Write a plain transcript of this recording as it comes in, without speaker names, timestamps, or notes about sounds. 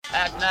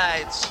black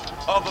nights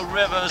over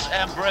rivers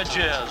and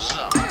bridges.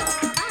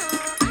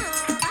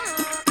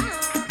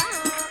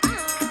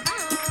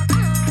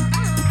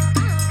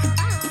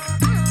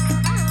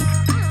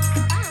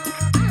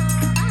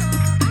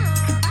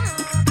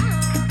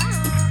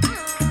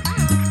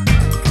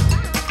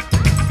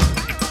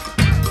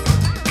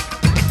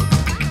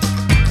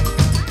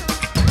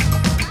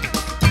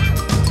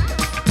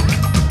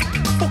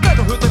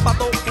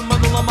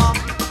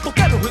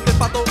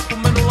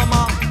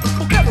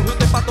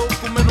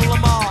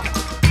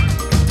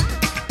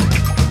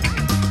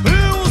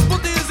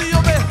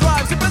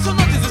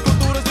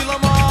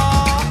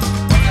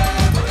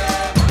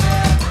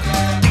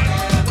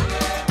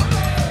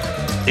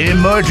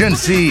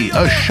 Emergency!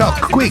 A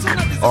shock quick,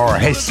 or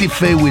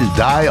Recife will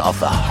die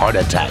of a heart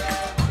attack.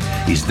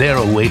 Is there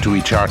a way to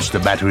recharge the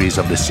batteries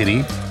of the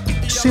city?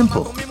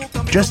 Simple.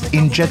 Just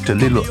inject a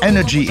little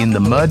energy in the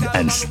mud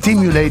and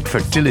stimulate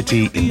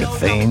fertility in the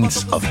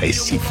veins of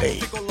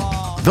Recife.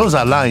 Those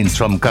are lines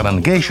from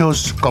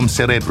Caranguejos com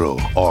Cerebro,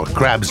 or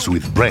Crabs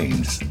with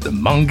Brains, the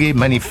Mangue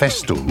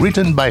Manifesto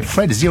written by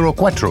Fred Zero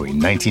Quattro in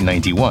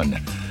 1991.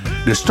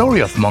 The story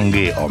of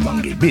Mangue, or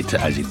Mangue Beat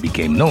as it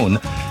became known,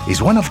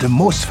 is one of the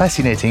most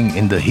fascinating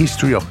in the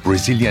history of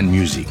Brazilian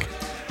music.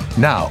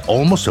 Now,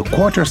 almost a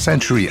quarter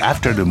century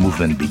after the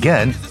movement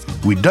began,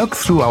 we dug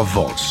through our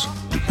vaults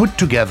to put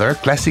together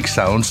classic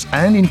sounds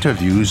and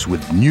interviews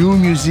with new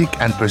music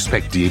and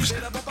perspectives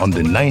on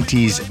the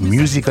 90s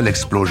musical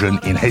explosion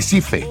in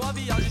Recife,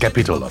 the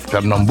capital of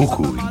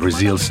Pernambuco in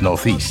Brazil's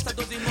northeast.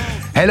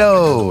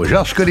 Hello,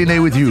 Georges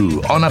Collinet with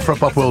you on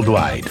Afropop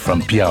Worldwide from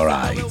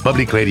PRI,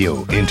 Public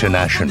Radio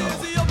International.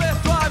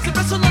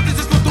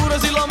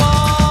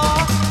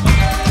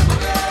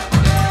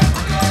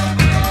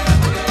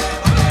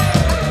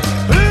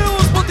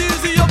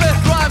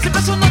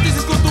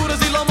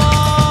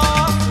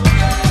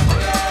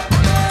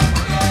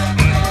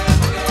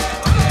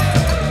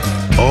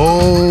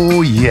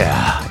 Oh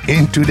yeah!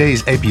 In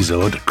today's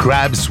episode,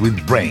 Crabs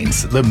with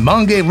Brains, the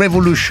Mangue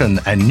Revolution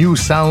and new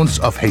sounds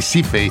of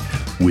Recife,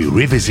 we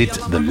revisit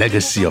the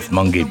legacy of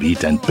Mangue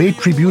Beat and pay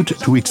tribute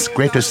to its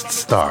greatest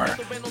star,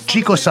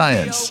 Chico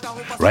Science.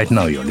 Right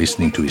now you're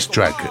listening to his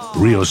track,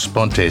 Rios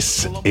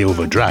Pontes e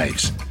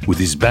Overdrives, with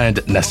his band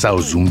Nassau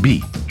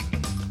Zumbi.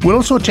 We'll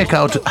also check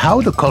out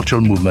how the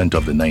cultural movement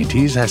of the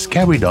 90s has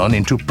carried on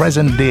into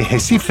present-day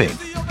Recife.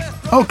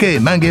 Okay,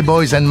 Mangue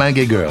boys and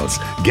Mangue girls,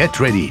 get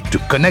ready to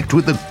connect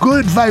with the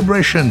good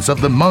vibrations of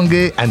the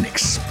Mangue and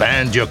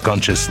expand your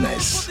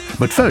consciousness.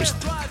 But first,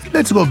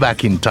 let's go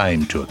back in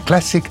time to a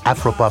classic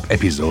Afropop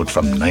episode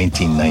from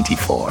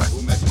 1994.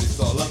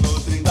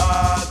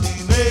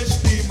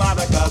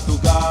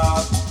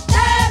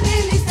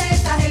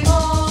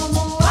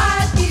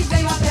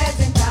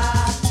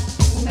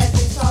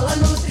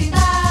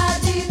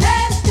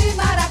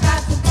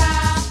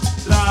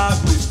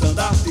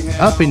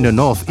 Up in the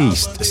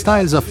northeast,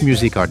 styles of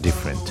music are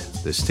different.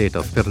 The state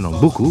of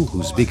Pernambuco,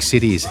 whose big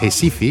city is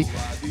Recife,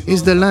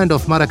 is the land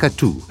of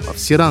maracatu, of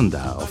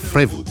ciranda, of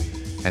frevo.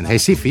 And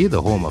Recife,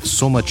 the home of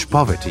so much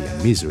poverty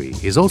and misery,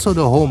 is also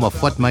the home of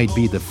what might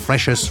be the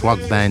freshest rock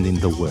band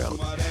in the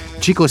world,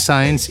 Chico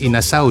Science in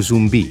Nassau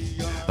Zumbi,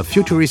 a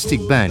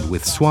futuristic band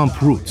with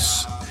swamp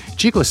roots.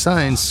 Chico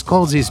Science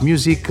calls his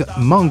music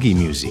Mangue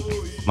music.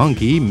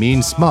 Mangue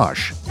means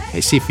marsh.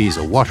 Recife is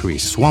a watery,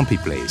 swampy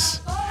place.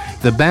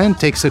 The band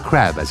takes a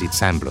crab as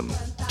its emblem.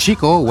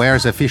 Chico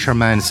wears a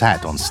fisherman's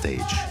hat on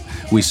stage.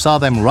 We saw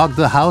them rock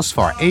the house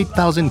for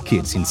 8,000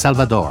 kids in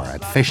Salvador at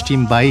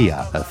Festim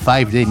Bahia, a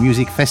 5-day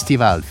music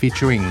festival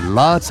featuring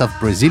lots of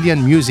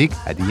Brazilian music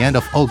at the end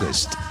of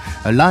August.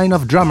 A line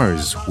of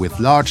drummers with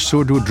large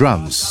surdo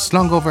drums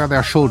slung over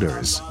their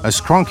shoulders, a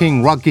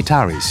skronking rock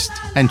guitarist,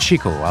 and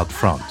Chico out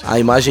front. A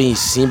imagem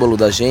símbolo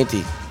da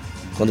gente,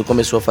 quando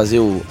começou a fazer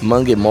o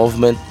Mangue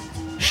Movement,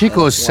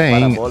 Chico's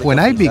saying, when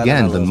I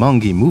began the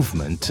Mangue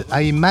movement,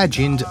 I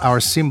imagined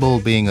our symbol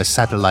being a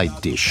satellite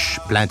dish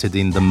planted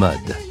in the mud,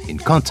 in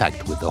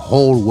contact with the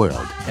whole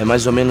world. É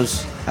mais ou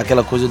menos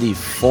aquela coisa de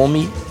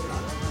fome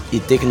e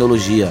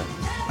tecnologia,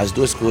 as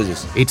duas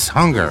coisas. It's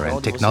hunger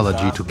and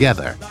technology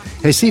together.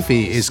 Recife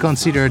is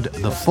considered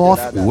the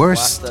 4th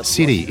worst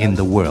city in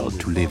the world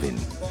to live in.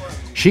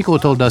 Chico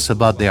told us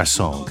about their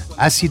song,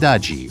 A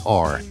Cidade,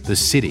 or The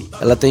City.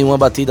 Ela tem uma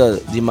batida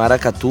de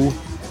maracatu.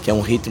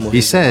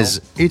 He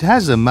says it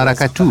has a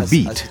maracatu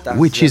beat,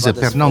 which is a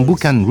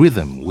Pernambucan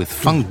rhythm with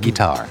funk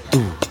guitar.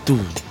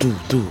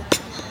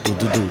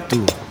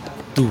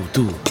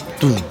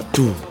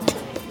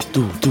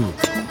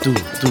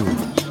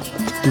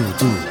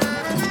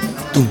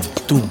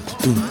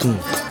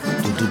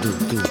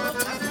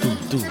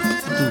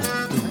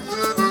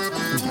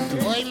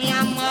 Oi, minha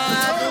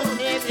amada, um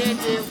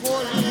segredo eu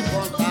vou lhe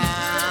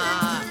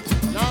contar.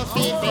 Não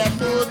se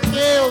perturbe que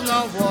eu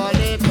não vou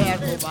lhe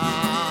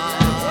perturbar.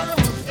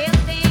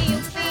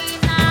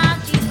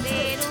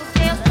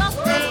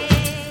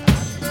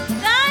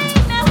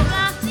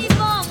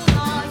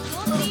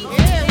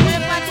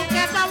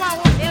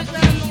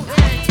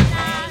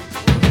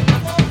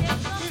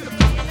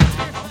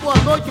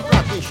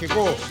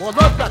 Chegou. Boa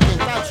noite pra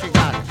tentar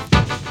chegar.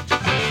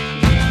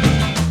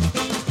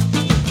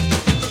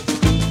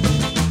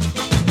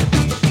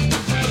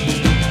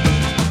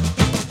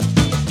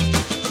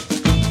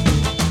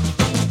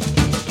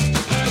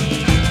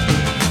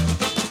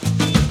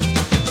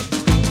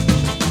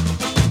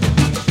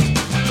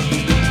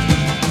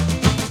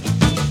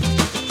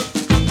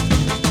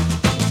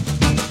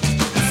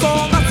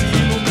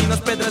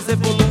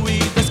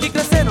 Evoluídas que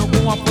cresceram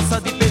com a força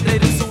de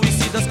pedreiros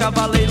suicidas.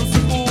 Cavaleiros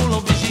circulam,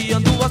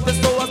 vigiando as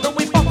pessoas. Não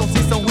importam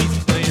se são ruins,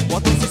 nem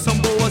importam se são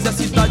boas. E a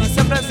cidade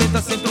se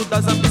apresenta centro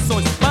das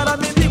ambições para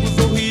mendigos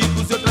ou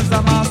ricos e outras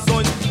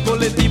armações.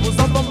 Coletivos,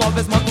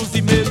 automóveis, motos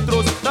e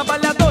metrôs.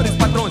 Trabalhadores,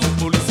 patrões,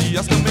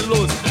 polícias,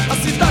 camelôs. A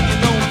cidade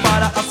não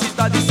para, a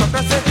cidade só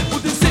cresce.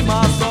 O de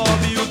cima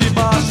sobe, o de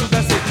baixo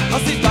desce. A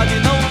cidade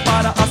não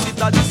para, a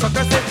cidade só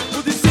cresce.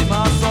 O de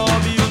cima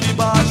sobe, o de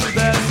baixo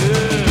desce.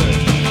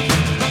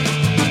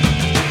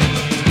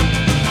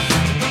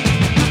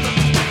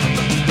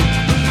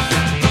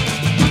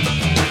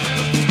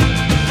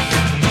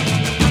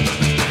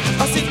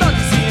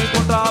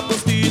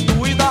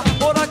 Prostituída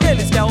por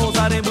aqueles que a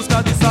ousarem em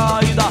busca de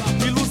saída,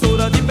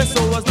 ilusora de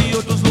pessoas de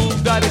outros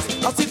lugares.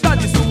 A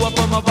cidade, sua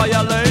fama vai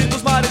além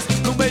dos mares,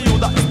 no meio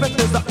da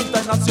esperteza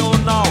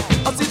internacional.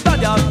 A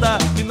cidade até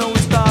que não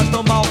está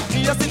tão mal,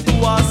 e a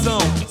situação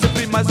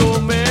sempre mais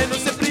ou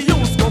menos, sempre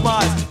uns com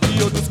mais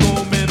e outros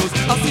com menos.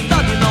 A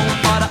cidade não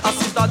para, a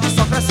cidade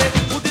só cresce.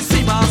 O de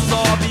cima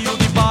sobe, o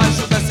de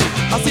baixo desce.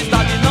 A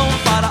cidade não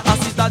para, a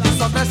cidade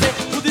só cresce.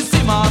 O de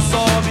cima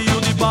sobe,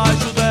 o de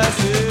baixo desce.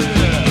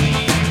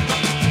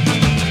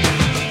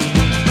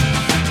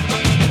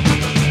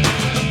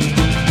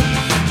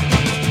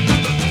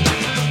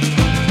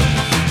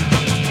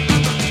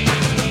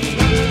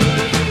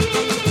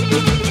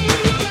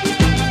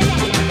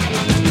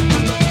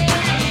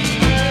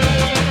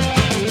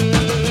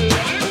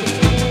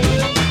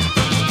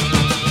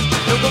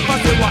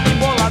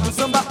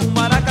 Samba, um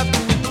maracatu,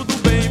 tudo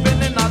bem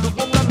envenenado.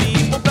 Bom pra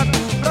mim, bom pra tu,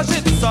 pra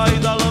gente sair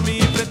da lama e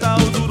enfrentar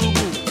os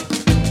urubu.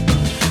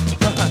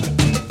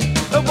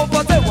 Eu vou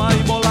fazer uma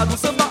embolada,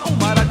 samba, um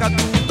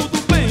maracatu,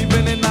 tudo bem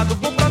envenenado.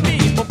 Bom pra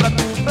mim, bom pra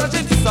tu, pra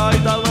gente sair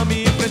da lama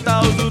e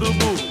enfrentar os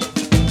urubu.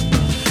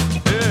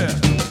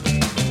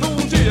 Num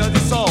dia de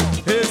sol,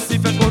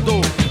 Recife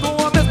acordou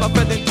com a mesma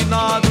fé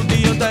dentina do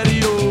dia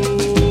anterior.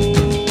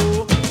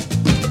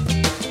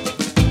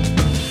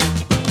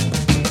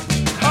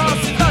 A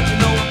cidade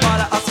não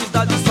para, a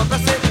cidade só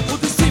cresce. O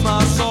de cima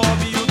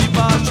sobe, o de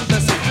baixo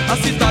desce.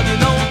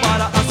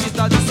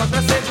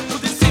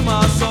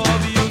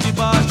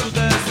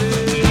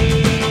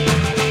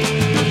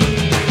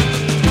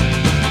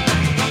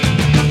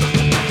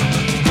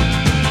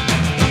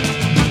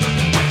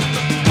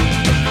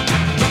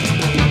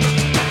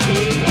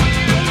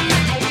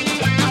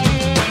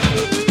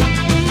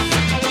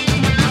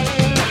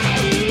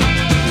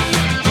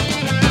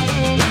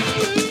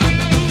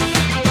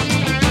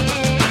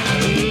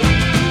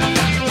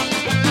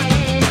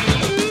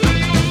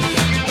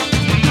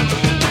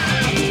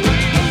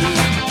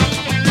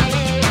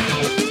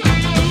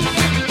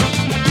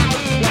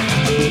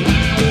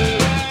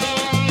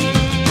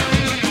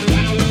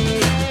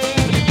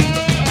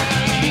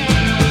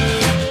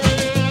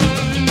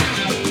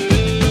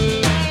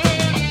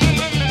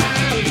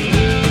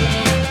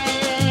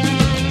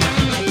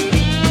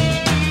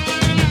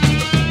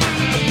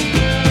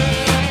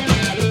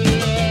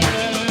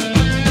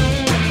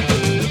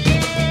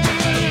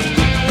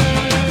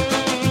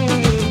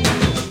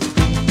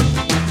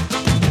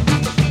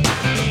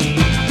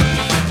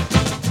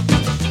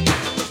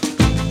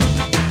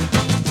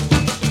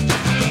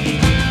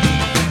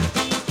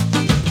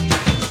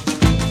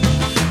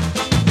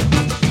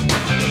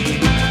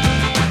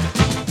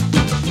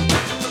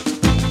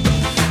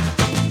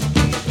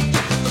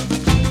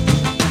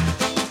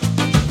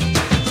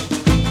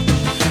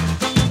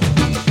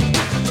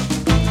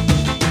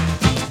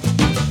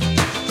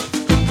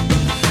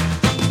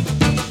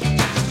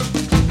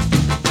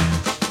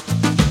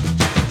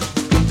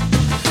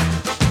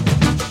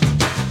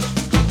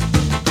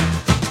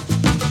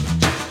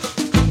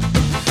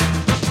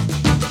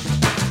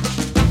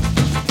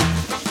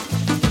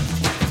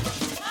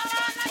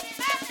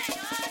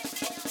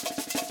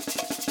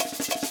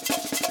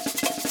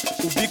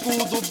 O bico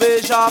do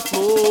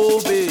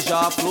beija-flor,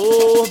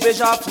 beija-flor,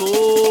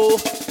 beija-flor,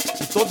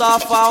 e toda a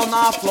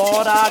fauna, a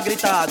flora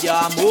grita de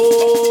amor.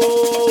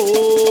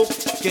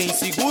 Quem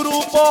segura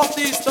o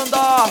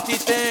porta-estandarte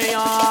tem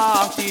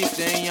arte,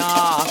 tem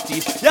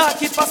arte. E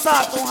aqui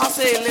passa com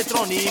raça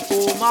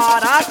eletrônico,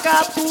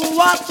 maracatu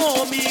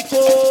atômico.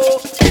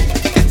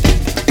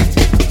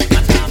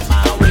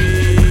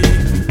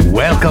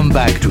 Welcome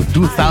back to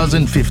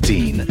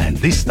 2015, and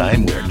this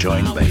time we're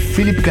joined by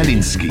Philip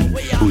Galinsky,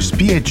 whose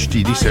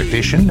PhD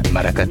dissertation,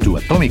 Maracatu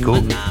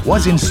Atomico,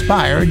 was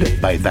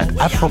inspired by that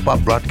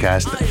Afropop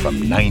broadcast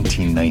from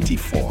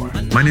 1994.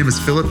 My name is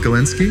Philip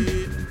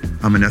Galinsky.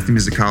 I'm an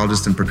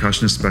ethnomusicologist and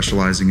percussionist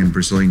specializing in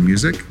Brazilian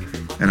music,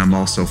 and I'm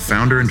also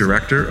founder and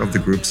director of the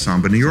group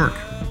Samba New York.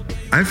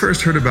 I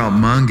first heard about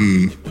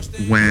Mangi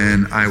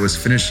when I was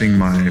finishing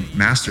my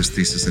master's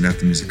thesis in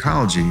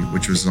ethnomusicology,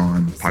 which was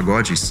on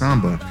pagode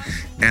samba.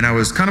 And I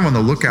was kind of on the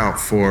lookout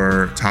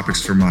for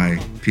topics for my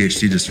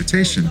PhD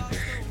dissertation.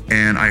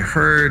 And I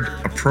heard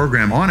a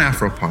program on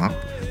Afropop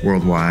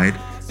worldwide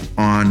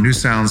on new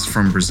sounds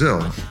from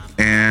Brazil.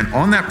 And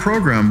on that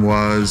program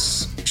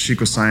was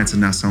Chico Science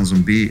and Nação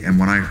Zumbi. And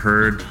when I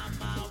heard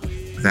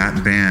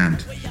that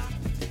band,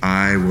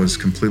 I was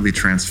completely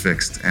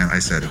transfixed. And I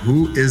said,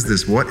 who is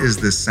this? What is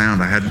this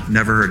sound? I had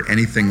never heard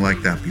anything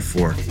like that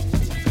before.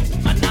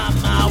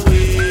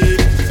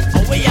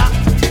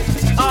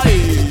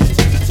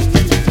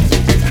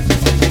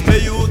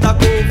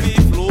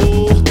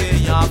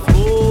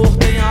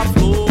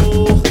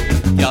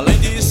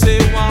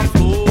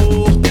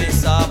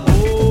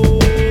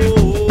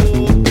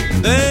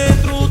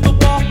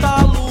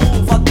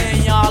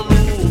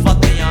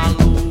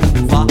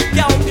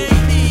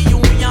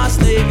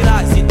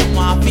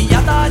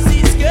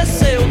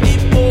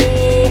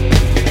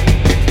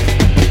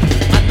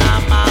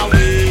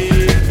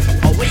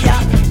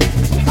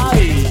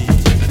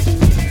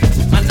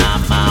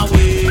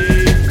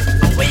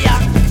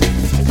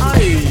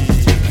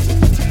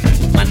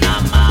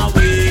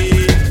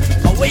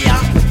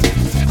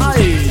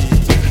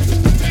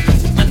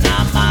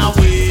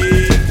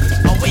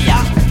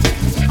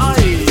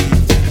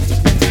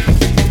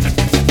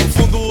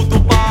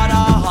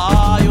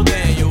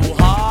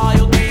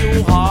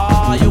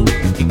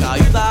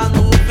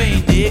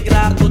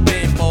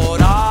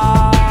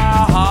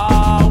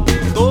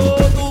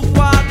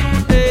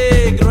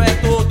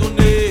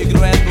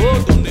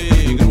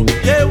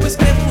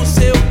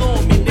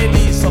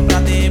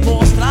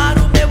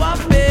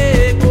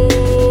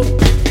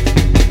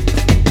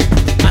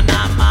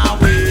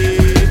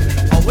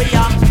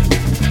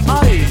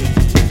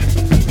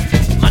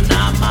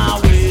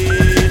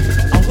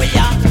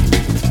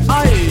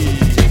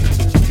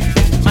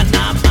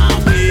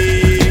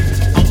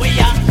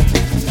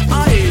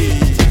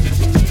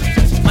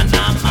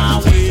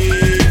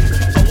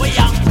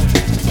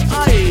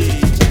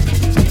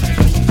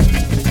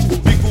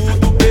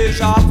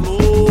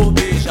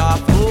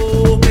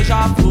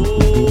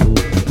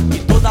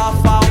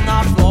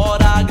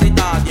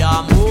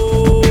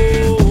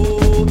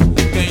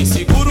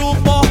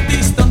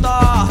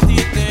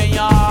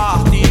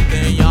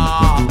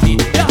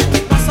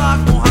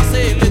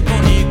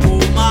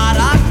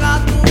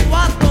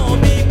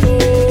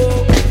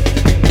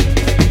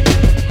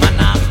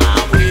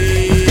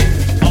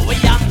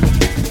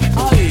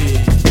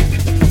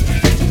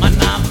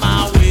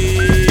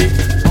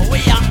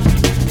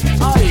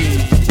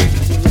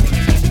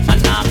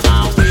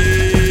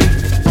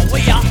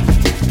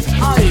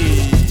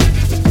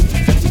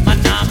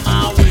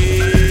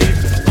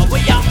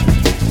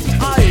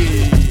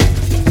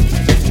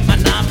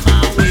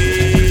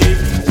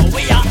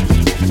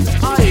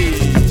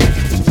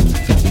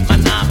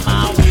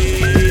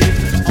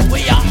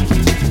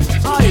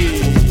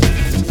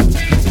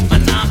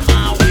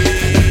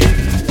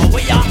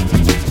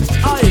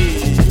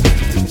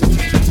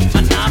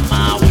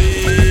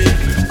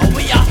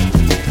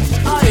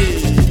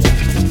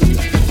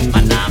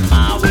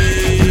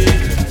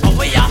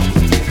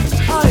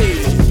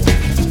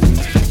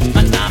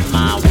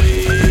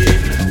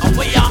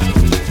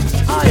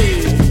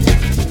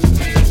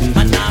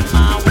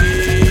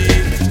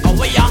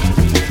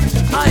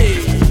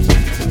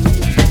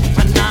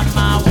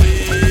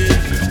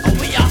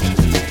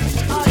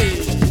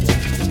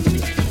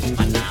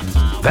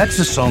 That's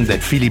the song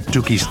that Philippe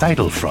took his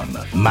title from,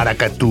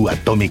 Maracatu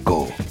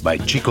Atomico by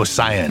Chico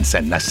Science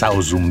and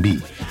Nação Zumbi.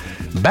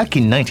 Back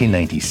in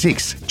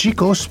 1996,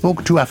 Chico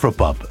spoke to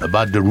Afropop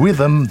about the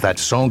rhythm that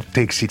song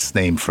takes its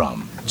name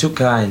from. Two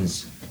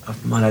kinds of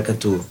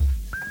maracatu,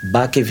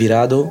 baque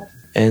virado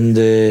and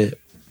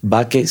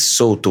baque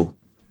solto.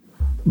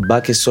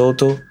 Baque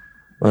solto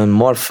and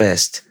more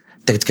fast.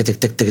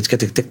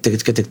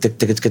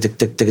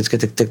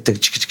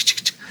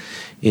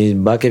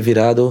 In baque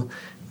virado,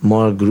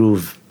 more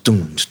groove. In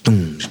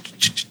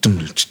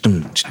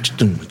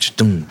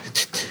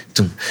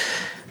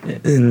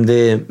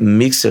the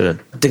mixer,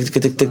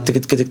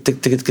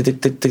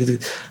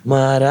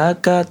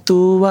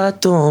 maracatu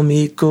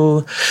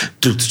atomico,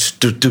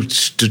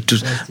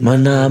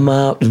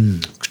 manama.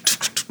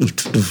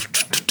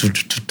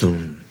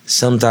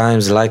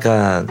 Sometimes like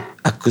an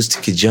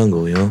acoustic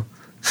jungle, you know.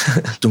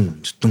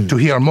 To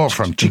hear more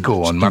from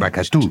Chico on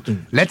maracatu,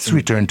 let's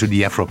return to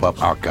the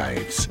Afropop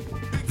archives.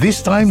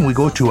 This time we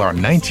go to our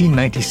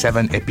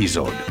 1997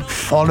 episode,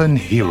 Fallen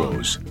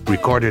Heroes,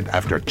 recorded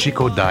after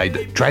Chico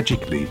died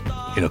tragically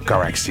in a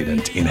car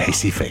accident in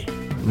Recife.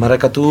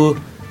 Maracatu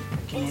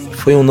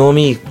foi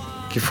nome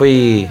que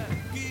foi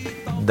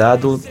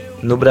dado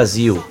no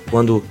Brasil,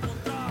 quando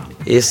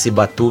esse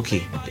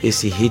batuque,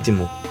 esse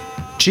ritmo.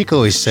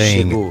 Chico is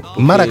saying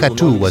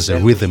maracatu was a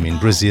rhythm in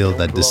Brazil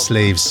that the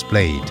slaves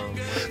played.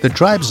 The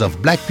tribes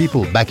of black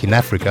people back in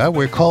Africa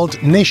were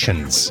called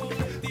nations.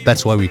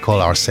 That's why we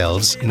call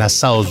ourselves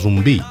Nação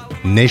Zumbi,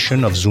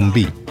 Nation of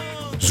Zumbi.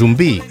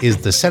 Zumbi is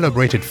the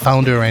celebrated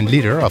founder and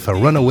leader of a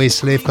runaway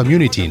slave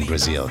community in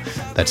Brazil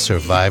that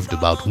survived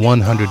about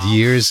 100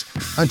 years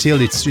until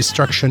its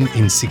destruction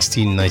in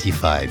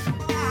 1695.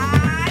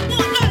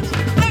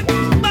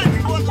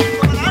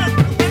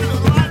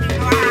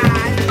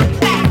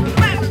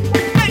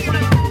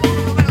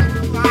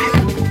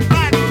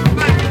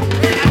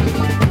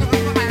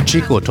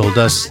 Chico told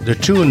us the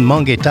tune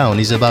Mangue Town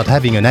is about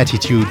having an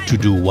attitude to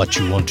do what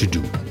you want to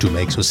do, to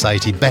make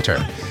society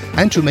better,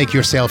 and to make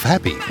yourself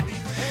happy.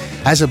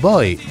 As a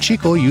boy,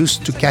 Chico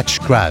used to catch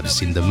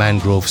crabs in the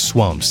mangrove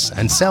swamps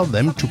and sell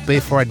them to pay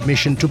for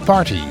admission to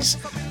parties,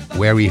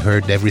 where he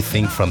heard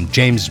everything from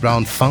James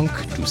Brown funk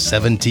to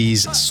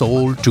 70s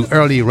soul to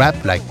early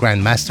rap like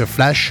Grandmaster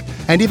Flash,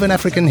 and even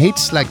African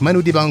hits like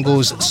Manu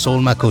Dibango's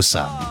Soul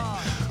Makossa.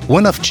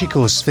 One of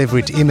Chico's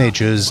favorite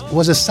images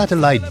was a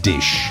satellite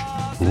dish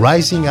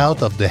rising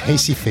out of the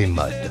Recife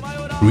mud,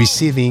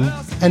 receiving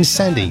and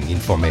sending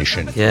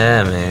information.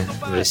 Yeah, man.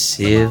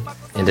 Receive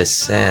and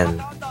send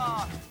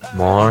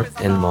more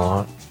and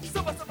more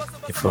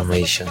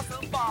information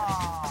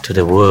to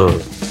the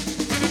world.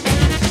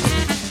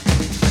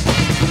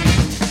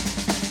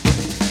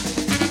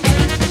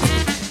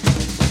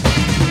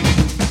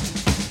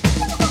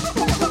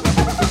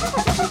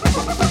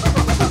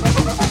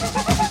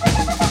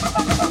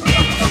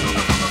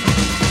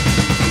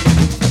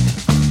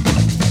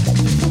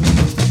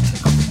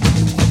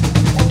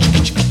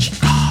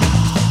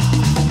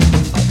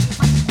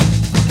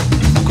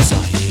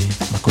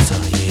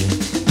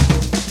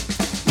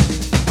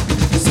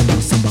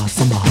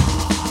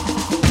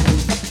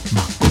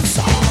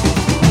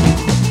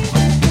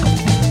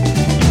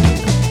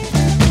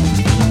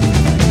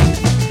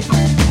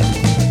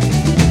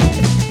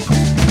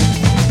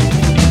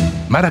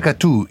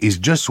 Maracatu is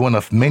just one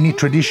of many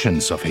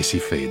traditions of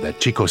Recife that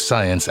Chico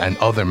Science and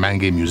other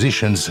Mangue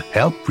musicians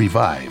helped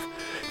revive.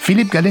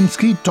 Philippe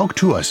Galinsky talked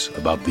to us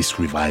about this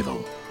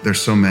revival.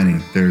 There's so many.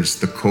 There's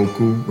the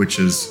koku, which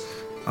is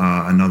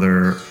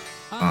another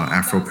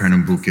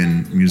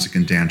Afro-Pernambucan music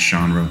and dance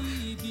genre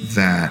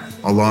that,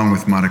 along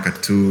with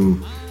maracatu,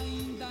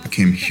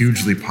 became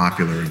hugely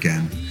popular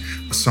again.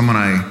 Someone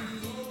I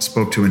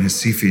spoke to in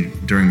Recife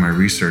during my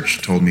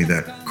research told me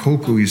that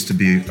koku used to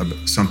be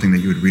something that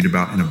you would read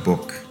about in a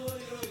book.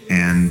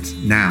 And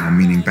now,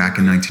 meaning back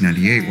in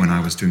 1998 when I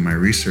was doing my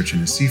research in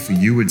Recife,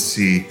 you would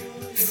see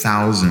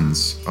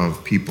thousands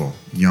of people,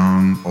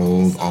 young,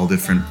 old, all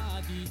different,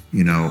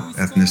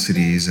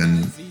 ethnicities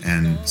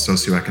and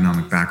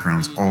socioeconomic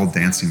backgrounds, all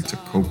dancing to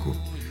koku,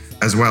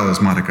 as well as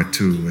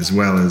maracatu, as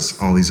well as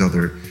all these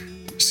other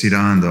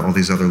ciranda, all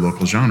these other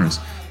local genres.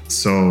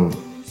 So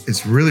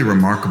it's really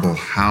remarkable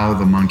how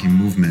the Mangue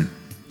movement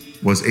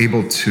was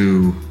able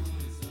to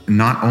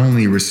not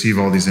only receive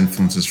all these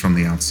influences from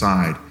the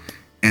outside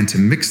and to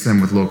mix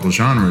them with local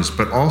genres,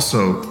 but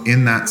also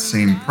in that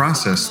same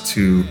process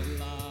to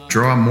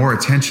draw more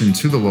attention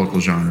to the local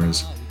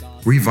genres,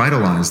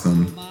 revitalize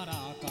them,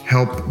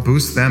 help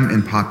boost them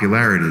in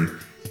popularity,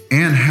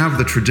 and have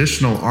the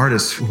traditional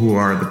artists who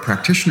are the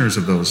practitioners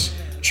of those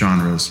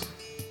genres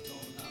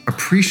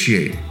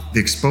appreciate the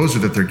exposure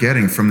that they're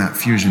getting from that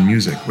fusion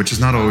music, which is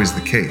not always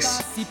the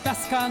case.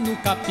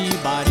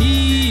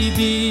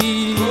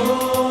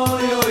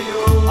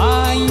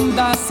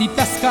 Ainda se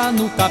pesca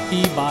no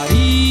Capibaribe.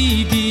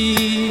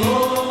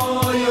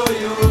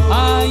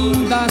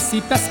 Ainda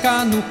se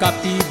pesca no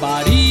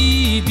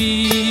Capibaribe.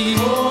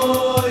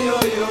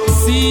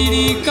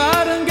 Siri,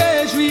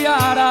 caranguejo e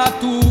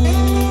aratu.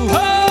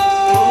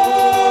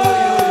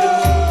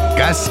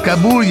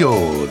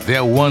 Cascabulho,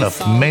 they're one of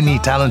many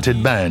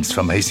talented bands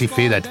from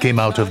Recife that came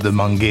out of the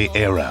Mangue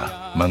era.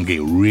 Mangue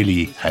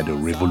really had a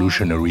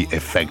revolutionary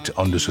effect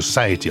on the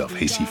society of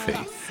Recife.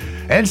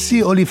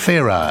 Elsie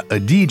Oliveira, a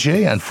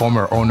DJ and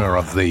former owner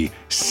of the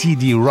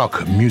CD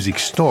Rock music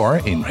store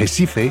in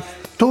Recife,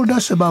 told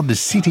us about the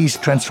city's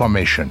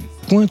transformation.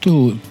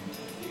 Quanto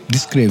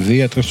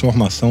descrever a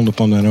transformação do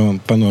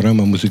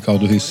panorama musical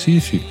do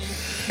Recife?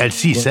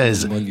 Elsie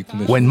says,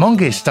 when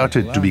Mangue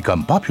started to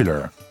become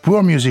popular,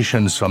 poor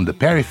musicians from the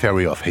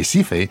periphery of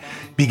Recife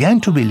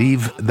began to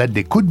believe that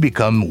they could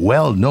become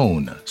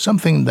well-known,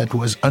 something that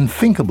was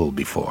unthinkable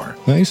before.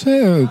 Isso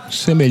é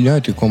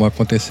semelhante como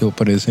aconteceu,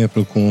 por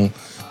exemplo, com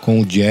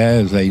o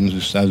jazz aí nos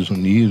Estados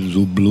Unidos,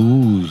 o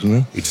blues,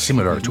 né? It's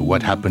similar to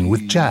what happened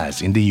with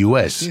jazz in the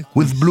US,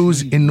 with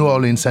blues in New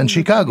Orleans and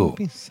Chicago.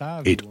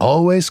 It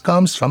always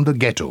comes from the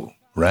ghetto,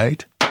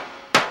 right?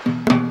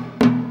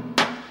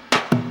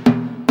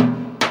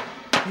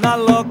 Na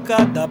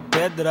loca da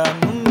pedra,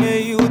 no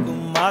meio do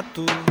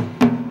mato,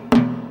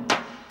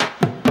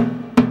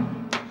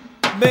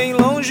 bem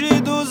longe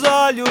dos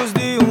olhos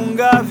de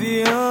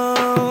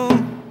gavião.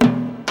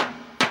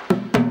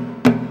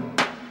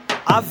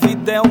 A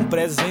vida é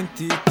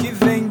presente que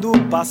vem do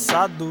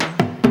passado.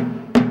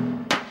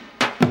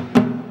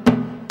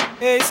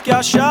 Eis que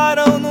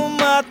acharam no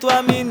mato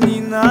a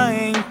menina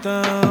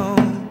então.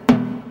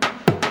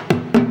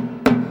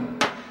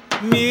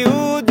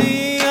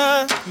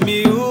 Miudinha,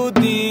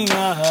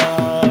 miudinha,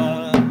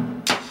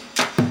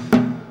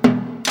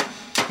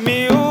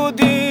 miudinha.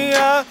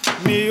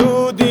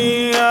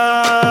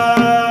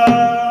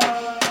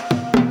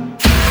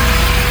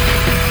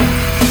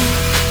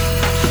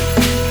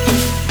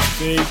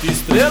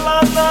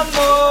 estrela na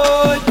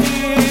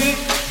noite,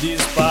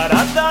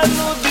 disparada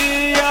no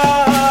dia.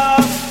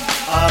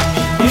 A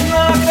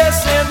menina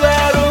crescendo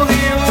era o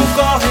rio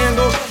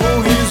correndo,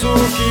 um riso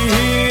que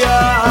ria.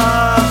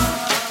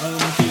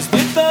 Antes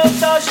de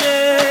tanta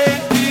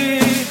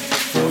gente,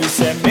 foi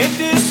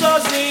semente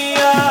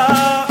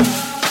sozinha.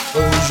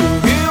 Hoje o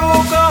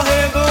rio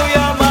correndo e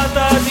a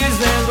mata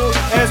dizendo: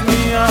 és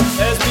minha,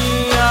 és minha.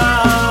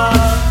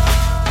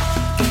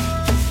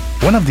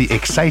 One of the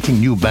exciting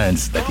new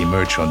bands that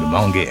emerged from the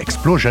Mangue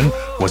explosion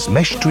was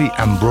Meshtri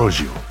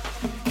Ambrosio.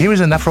 Here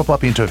is an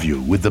Afropop interview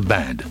with the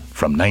band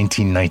from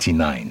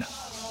 1999.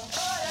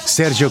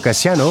 Sergio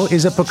Cassiano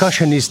is a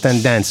percussionist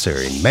and dancer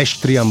in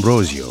Meshtri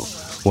Ambrosio,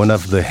 one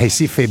of the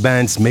Recife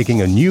bands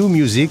making a new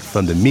music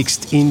from the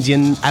mixed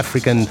Indian,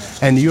 African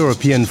and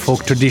European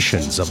folk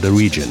traditions of the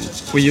region.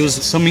 We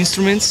use some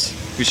instruments,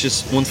 which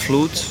is one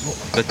flute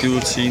that you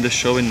will see in the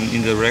show and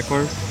in the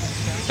record,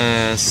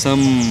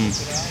 some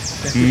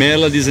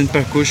melodies and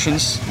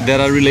percussions that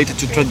are related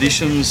to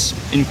traditions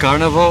in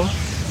Carnival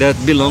that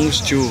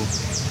belongs to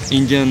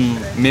Indian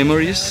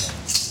memories.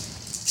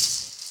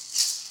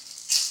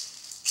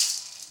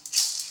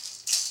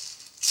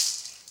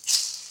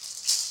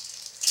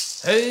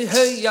 Hey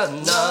hey ya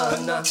na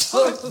na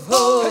ho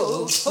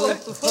ho ho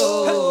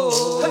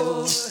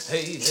ho.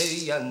 Hey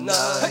hey ya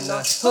na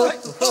na ho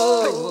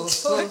ho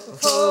ho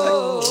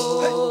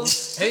ho.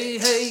 Hey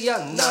hey ya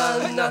na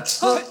na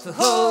ho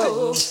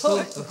ho ho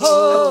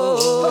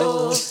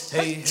ho.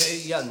 Hey hey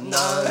ya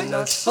na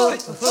na ho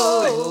ho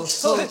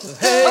ho.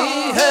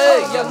 Hey hey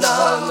ya na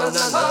na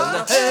na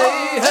na.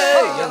 Hey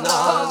hey ya na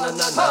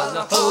na na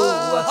na ho.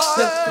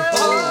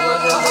 Ho na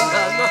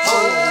na na ho.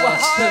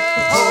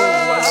 Ho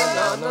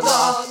na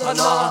na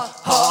na.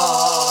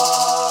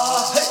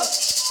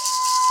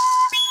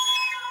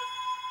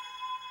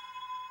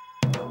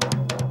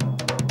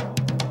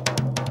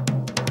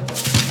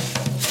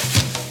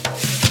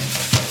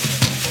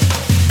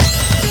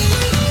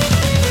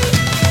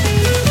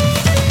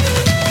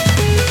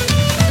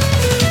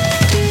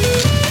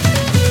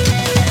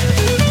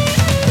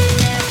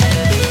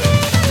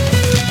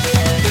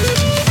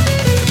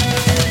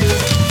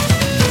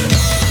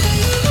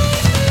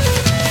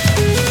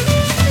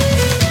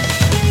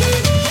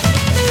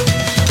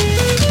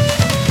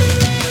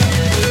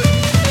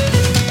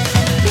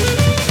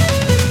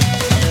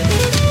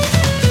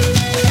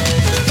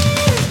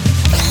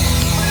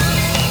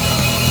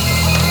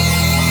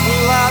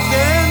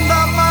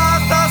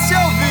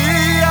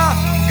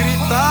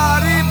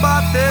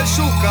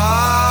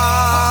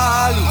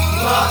 Chocalho.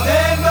 Lá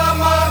dentro da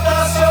mata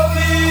se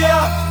ouvia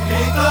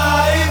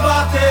gritar e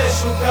bater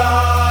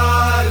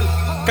chocalho.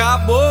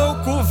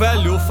 Caboclo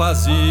velho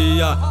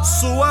fazia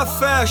sua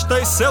festa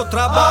e seu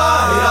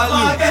trabalho. Barre,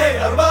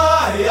 amagueira,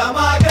 barre,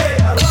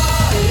 amagueira,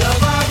 barre,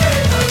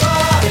 amagueira,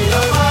 barre,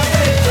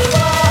 amagueira,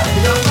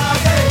 barre,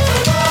 amagueira,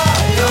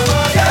 barre,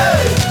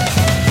 amagueira.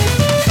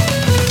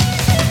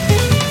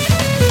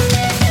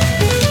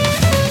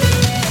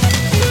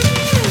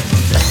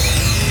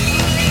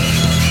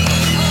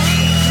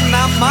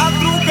 Na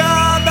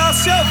madrugada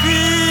se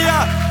ouvia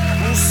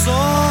o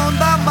som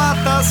da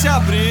mata se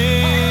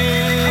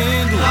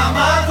abrindo. Na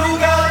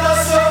madrugada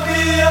se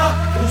ouvia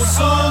o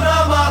som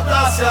da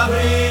mata se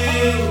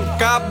abrindo.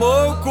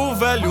 Caboclo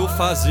velho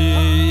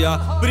fazia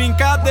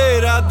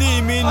brincadeira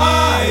de menino.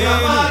 Barre,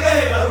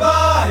 amagueira,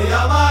 barre,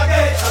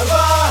 amagueira,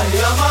 barre,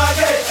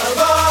 amagueira,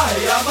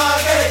 barre,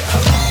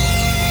 amagueira.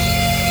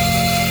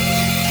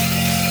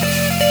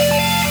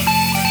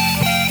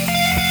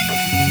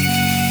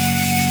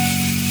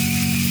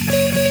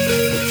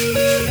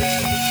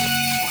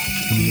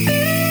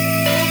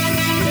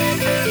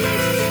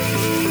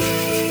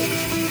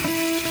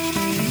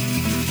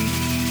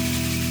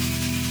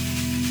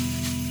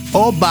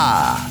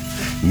 Oba!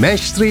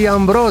 Meshtri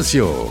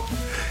Ambrosio!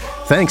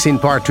 Thanks in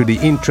part to the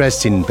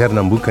interest in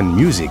Pernambucan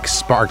music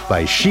sparked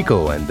by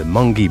Chico and the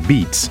Mangue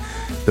beats,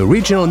 the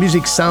regional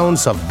music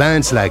sounds of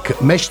bands like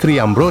Meshtri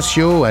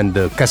Ambrosio and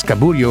the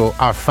Cascaburio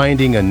are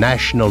finding a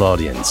national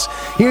audience.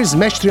 Here's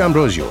Meshtri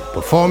Ambrosio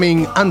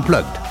performing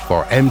Unplugged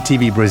for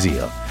MTV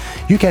Brazil.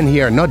 You can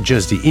hear not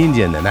just the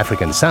Indian and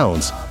African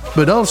sounds,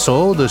 but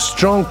also the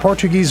strong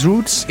Portuguese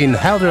roots in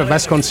Helder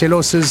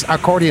Vasconcelos'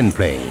 accordion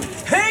playing.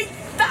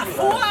 Eita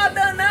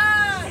foda,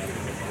 né?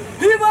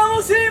 E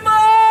vamos embora!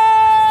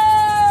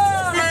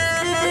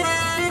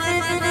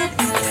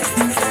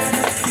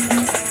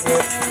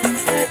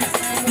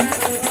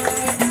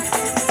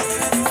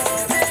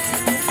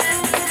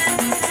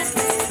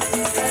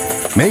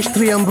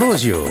 Meshtri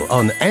Ambrosio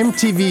on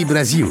MTV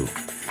Brazil.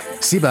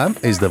 Siba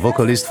is the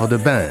vocalist for the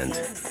band.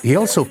 He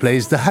also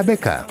plays the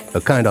habeca, a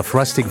kind of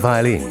rustic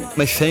violin.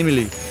 My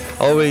family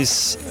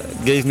always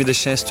gave me the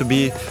chance to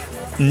be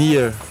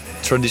near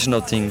traditional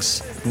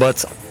things.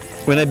 But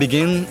when I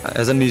began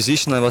as a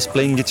musician, I was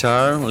playing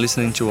guitar,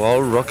 listening to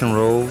all rock and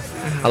roll,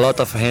 a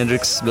lot of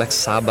Hendrix, Black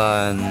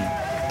Sabbath and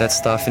that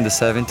stuff in the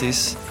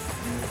 70s.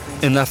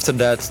 And after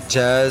that,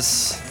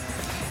 jazz.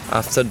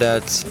 After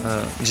that,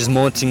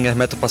 Gismonte,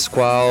 Hermeto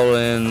Pascoal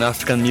and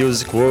African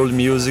music, world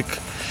music.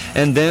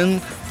 and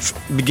then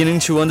beginning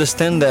to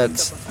understand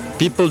that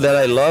people that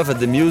I love at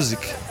the music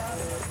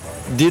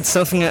did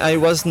something I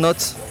was not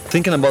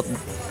thinking about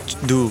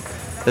to do,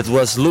 that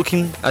was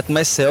looking at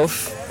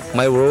myself,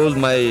 my world,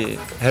 my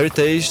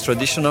heritage,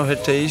 traditional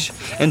heritage,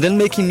 and then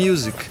making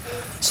music.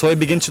 So I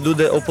began to do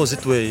the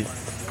opposite way.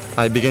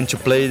 I began to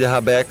play the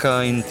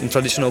rabeca in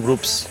traditional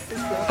groups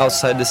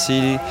outside the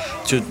city,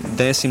 to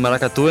dance in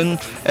maracatu, and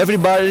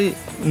everybody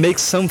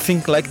makes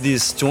something like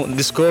this to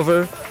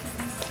discover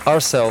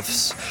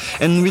ourselves.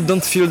 And we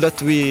don't feel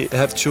that we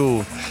have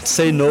to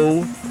say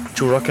no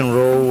to rock and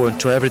roll and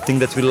to everything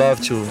that we love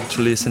to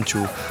listen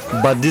to.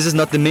 But this is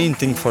not the main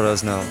thing for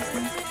us now.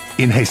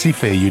 In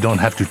Recife, you don't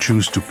have to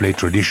choose to play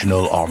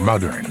traditional or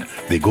modern.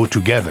 They go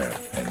together,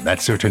 and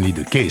that's certainly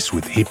the case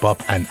with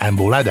hip-hop and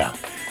Embolada.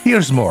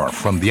 Here's more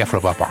from the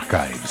Afropop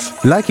archives.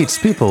 Like its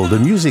people, the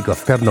music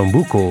of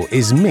Pernambuco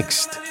is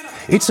mixed.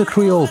 It's a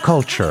Creole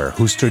culture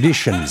whose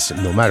traditions,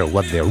 no matter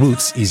what their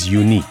roots, is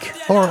unique.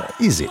 Or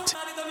is it?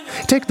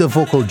 Take the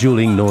vocal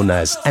dueling known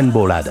as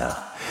Embolada.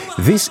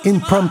 This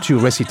impromptu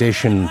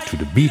recitation to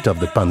the beat of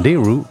the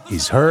pandeiro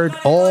is heard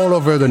all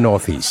over the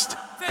Northeast.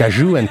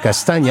 Caju and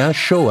Castaña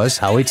show us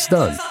how it's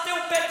done.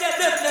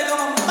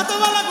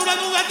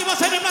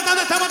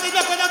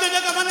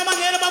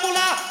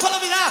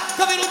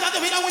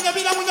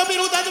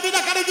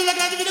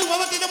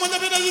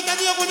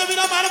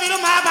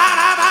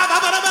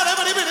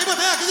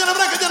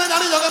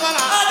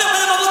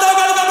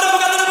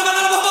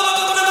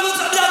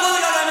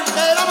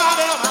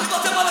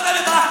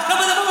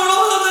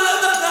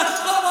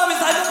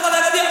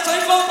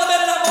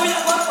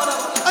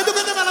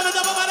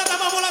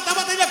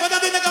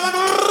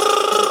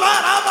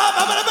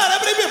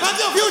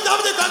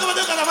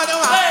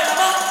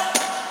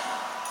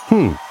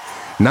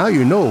 Now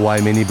you know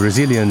why many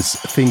Brazilians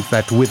think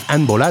that with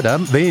Embolada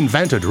they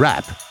invented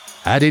rap.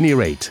 At any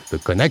rate, the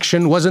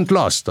connection wasn't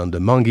lost on the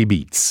Mangue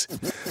beats.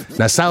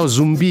 Nassau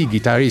Zumbi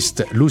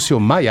guitarist Lúcio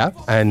Maia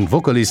and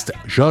vocalist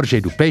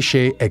Jorge do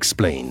Peixe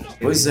explain.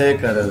 Pois é,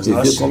 cara.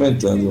 Eu via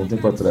comentando um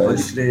tempo atrás.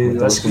 Pode crer,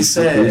 eu acho que isso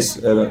é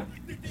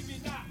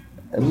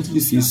muito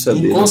difícil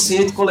saber.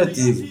 Inconsciente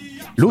coletivo.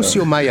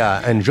 Lúcio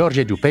Maia and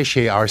Jorge do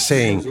Peixe are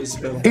saying,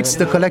 it's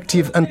the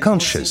collective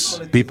unconscious.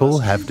 People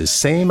have the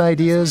same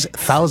ideas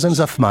thousands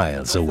of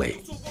miles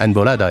away.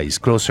 Embolada is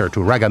closer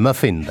to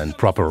ragamuffin than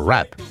proper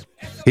rap.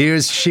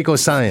 Here's Chico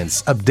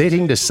Science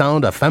updating the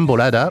sound of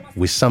Embolada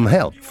with some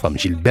help from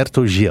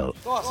Gilberto Gil.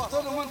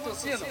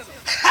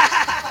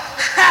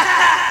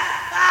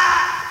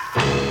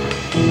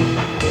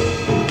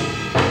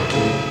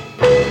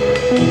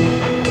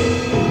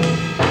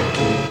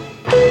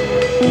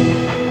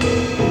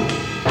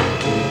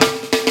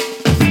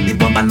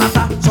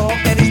 Só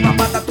queres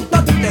babada, tu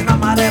tá de terra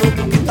amarelo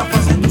porque tá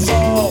fazendo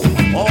sol.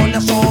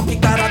 Olha só que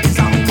cara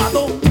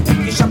desarrumado,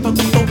 que chapéu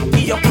tudo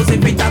e óculos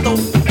enfeitado.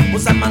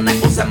 Usa mané,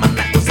 usa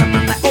mané, usa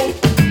mané, oh.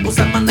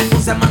 Usa mané,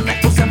 usa mané,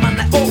 usa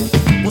mané, oh.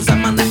 Usa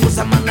mané,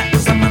 usa mané,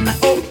 usa mané,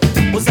 oh.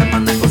 Usa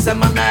mané, usa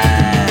mané.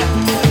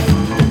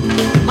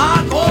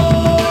 Mago,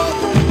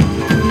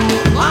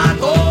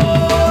 mago,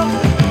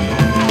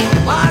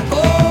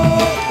 mago,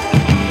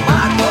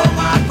 mago,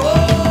 mago.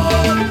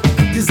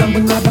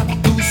 Desamanada.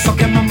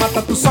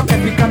 Tu só quer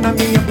ficar na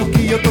minha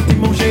porque eu tô de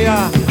mão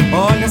cheia.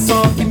 Olha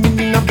só que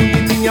menina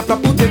bonitinha, pra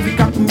poder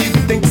ficar comigo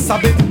tem que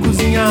saber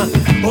cozinhar.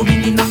 Ô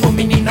menina, ô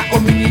menina, ô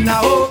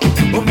menina, ô.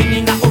 Ô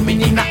menina, ô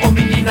menina, ô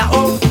menina,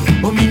 ô.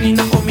 Ô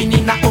menina, ô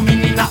menina, ô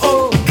menina,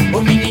 ô.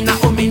 Ô menina,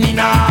 ô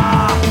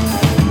menina.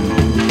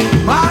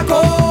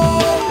 Mago,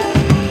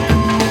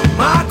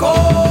 mago,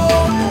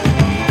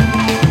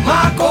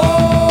 mago,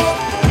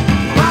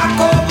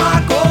 mago,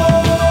 mago.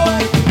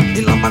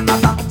 E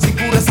lambanada,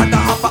 segura essa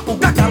garrafa, o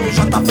gargalo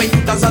já tá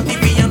feito, das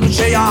adivinhando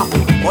cheia.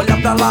 Olha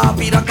pra lá,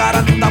 vira a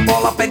cara, não dá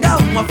bola, pega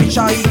uma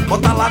ficha aí,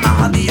 bota lá na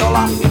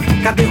radiola.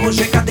 Cadê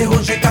Roger, cadê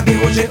Roger, cadê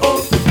Roger,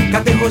 oh?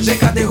 Cadê Roger,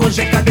 cadê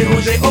Roger, cadê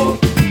Roger, oh?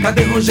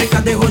 Cadê Roger,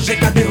 cadê Roger,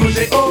 cadê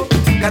Roger, oh?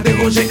 Cadê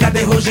Roger,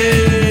 cadê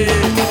Roger?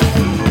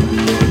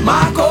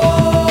 Marco,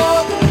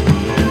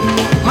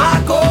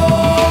 Marco,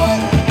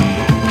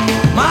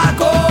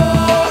 Marco,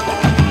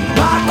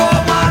 Marco,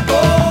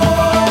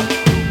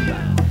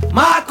 Marco,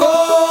 Marco,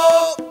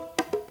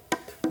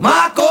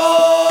 Marco,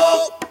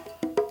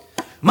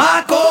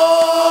 Marco,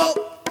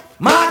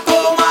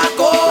 Marco,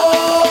 Marco.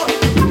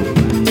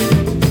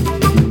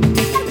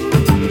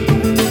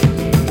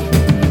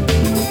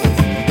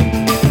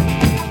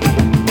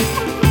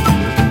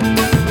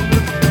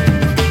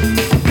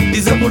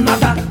 Dizemos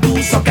nada,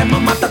 tu só quer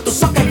mamata, tu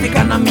só quer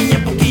ficar na minha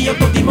porque eu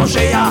tô de mão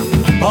cheia.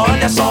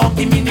 Olha só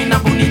que menina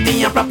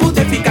bonitinha, pra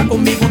poder ficar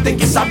comigo tem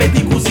que saber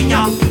de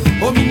cozinhar.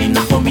 Ô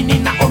menina, ô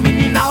menina, ô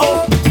menina,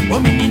 ô. Ô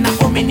menina,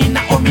 ô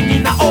menina, ô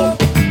menina, ô.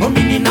 Ô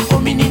menina, ô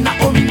menina,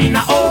 ô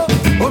menina, ô.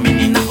 Ô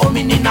menina, ô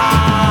menina.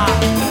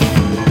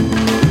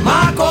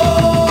 Marco,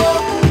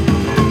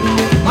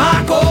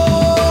 Marco,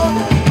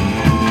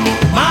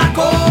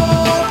 Marco,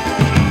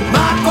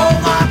 Marco,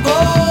 Marco.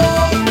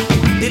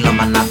 De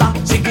lama nada,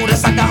 segura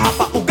essa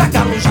garrafa, o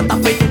gargalo já tá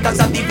feito, das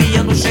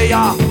adivinhando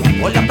cheia.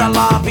 Olha olha pra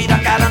lá, vira a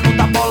cara, não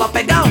dá bola.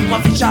 Pega uma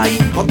ficha aí,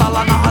 bota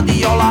lá na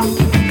radiola.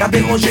 Cadê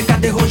Roger,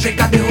 cadê Roger,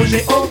 cadê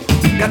Roger, oh?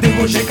 Cadê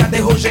Roger, cadê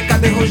Roger,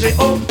 cadê Roger,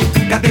 oh?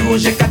 Cadê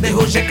Roger, cadê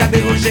Roger, cadê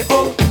Roger,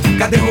 oh?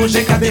 Cadê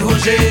Roger, cadê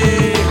Roger?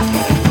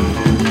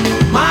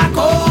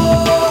 Marco,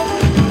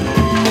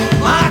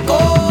 Marco,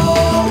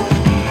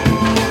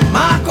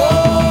 Marco,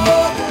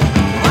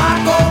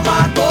 Marco,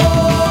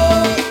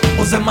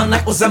 Marco. O Zé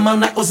Mané, o Zé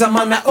Mané, o Zé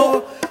Mané,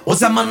 oh. O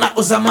Zé Mané,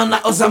 o Zé Mané,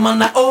 o Zé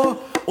Mané, oh.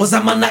 O Zé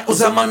Mané, o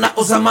Zé Mané,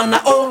 o Zé Mané,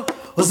 oh.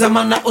 O Zé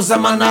Mané, o Zé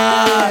Mané.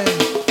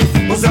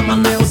 O Zé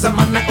Mané, o Zé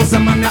Mané, o Zé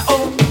Mané,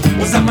 oh.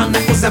 O Zé Mané,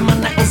 o Zé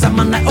Mané, o Zé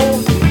Mané,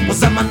 oh. O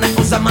Zé Mané,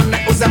 o Zé Mané,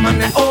 o Zé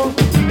Mané, oh.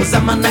 O Zé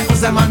Mané, o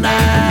Zé Mané.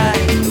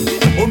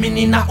 O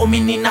menina, o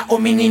menina, o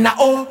menina,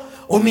 oh.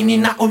 O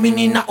menina, o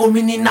menina, o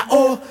menina,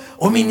 oh.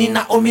 O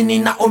menina, o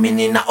menina, o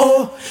menina,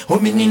 oh. O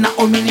menina,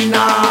 o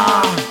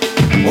menina.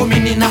 O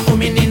menina, o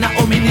menina,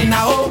 o menina,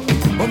 oh.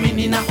 O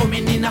menina, o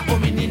menina, o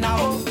menina,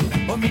 oh.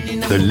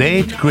 The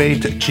late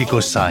great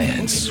Chico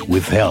Science,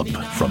 with help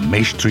from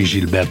Mestre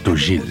Gilberto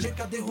Gil.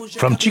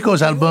 From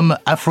Chico's album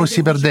Afro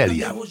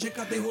Cyberdelia.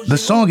 The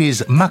song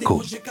is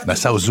Mako,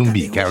 Masao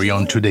Zumbi carry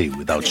on today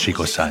without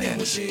Chico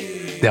Science.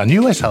 Their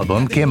newest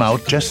album came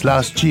out just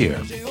last year.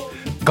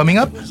 Coming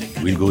up,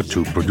 we'll go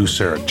to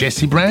producer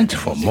Jesse Brandt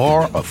for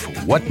more of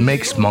what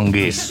makes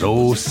Mangue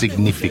so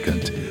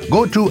significant.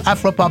 Go to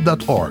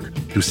afropop.org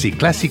to see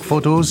classic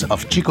photos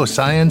of Chico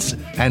Science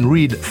and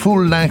read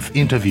full-length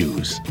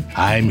interviews.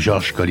 I'm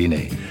Georges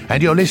Collinet,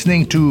 and you're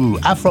listening to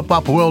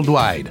Afropop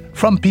Worldwide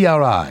from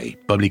PRI,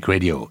 Public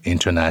Radio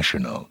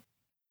International.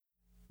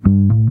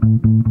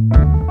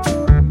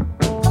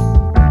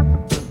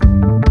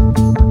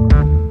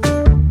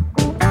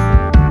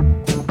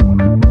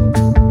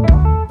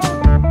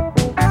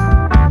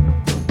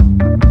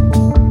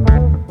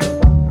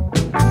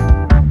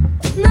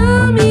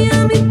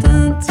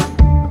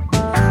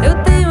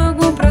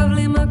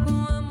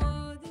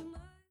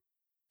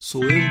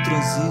 Sou eu um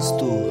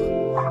transistor,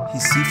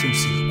 Recife é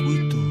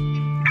circuito,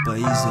 o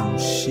país é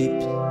chip.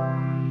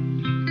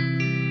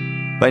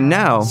 By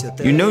now,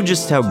 you know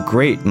just how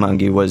great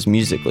Mangue was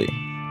musically.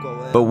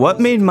 But what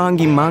made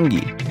Mangue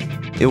Mangue?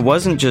 It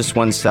wasn't just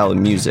one style of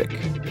music.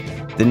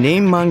 The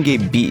name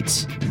Mangue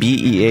Beat,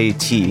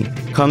 B-E-A-T,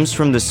 comes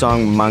from the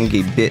song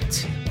Mangue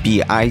Bit,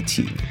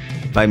 B-I-T,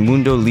 by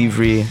Mundo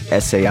Livre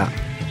S.A.,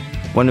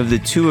 one of the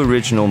two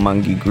original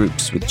Mangue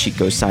groups with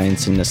Chico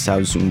Science and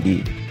Masao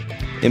Zumbi.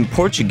 In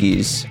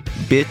Portuguese,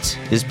 bit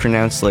is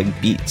pronounced like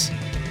beat,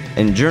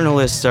 and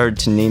journalists started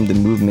to name the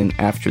movement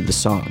after the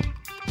song.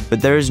 But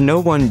there is no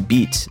one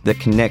beat that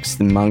connects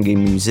the Mangue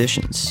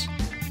musicians.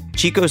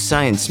 Chico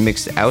Science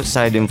mixed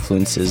outside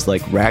influences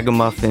like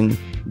ragamuffin,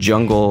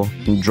 jungle,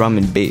 and drum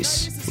and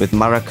bass with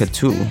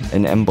maracatu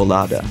and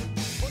embolada.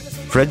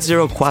 Fred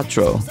 04,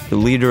 the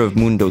leader of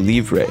Mundo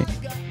Livre,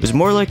 was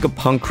more like a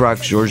punk rock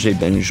Jorge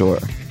Benjor,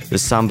 the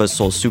samba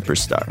soul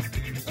superstar.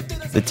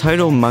 The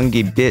title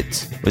Mangue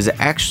Bit was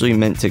actually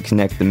meant to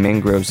connect the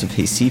mangroves of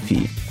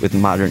Recife with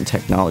modern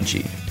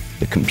technology,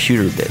 the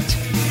computer bit.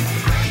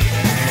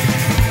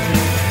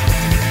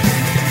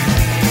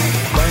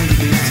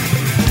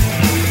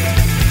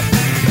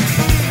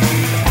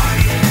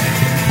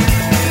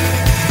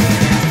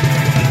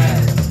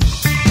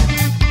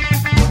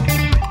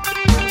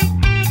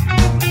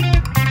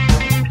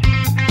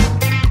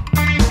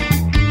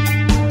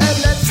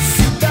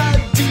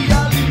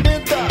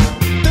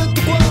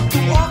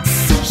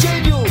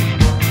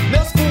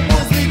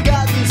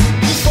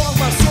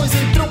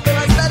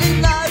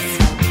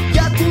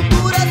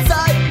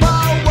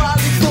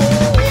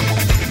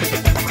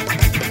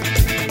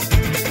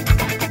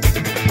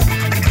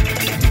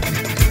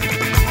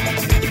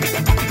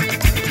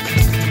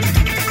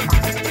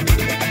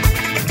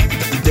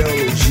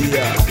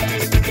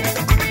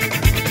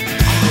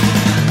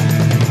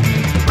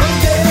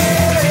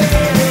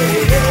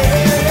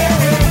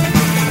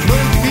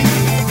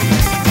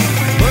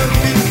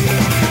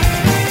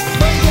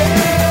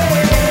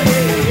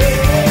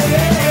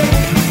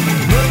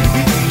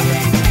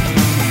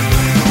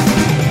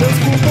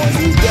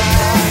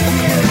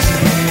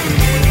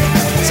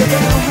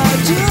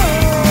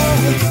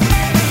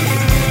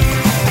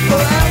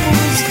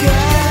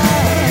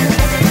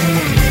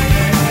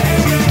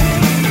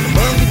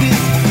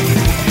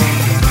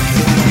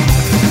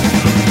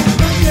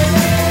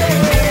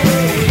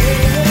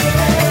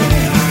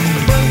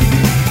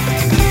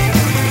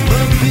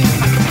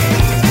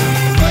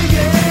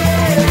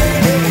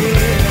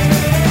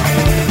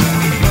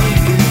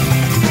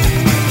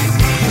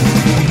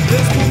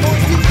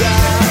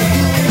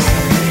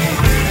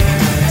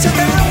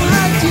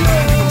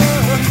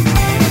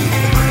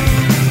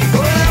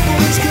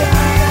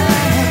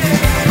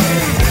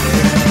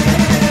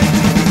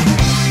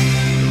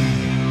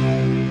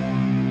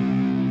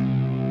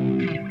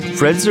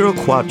 Fred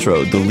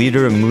 04, the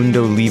leader of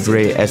Mundo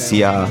Livre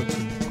S.A.,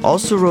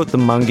 also wrote the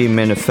Mangue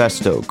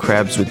Manifesto,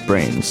 Crabs with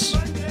Brains.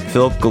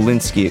 Philip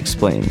Golinsky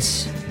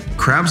explains.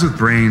 Crabs with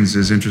Brains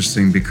is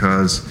interesting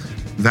because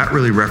that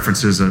really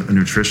references a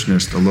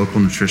nutritionist, a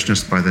local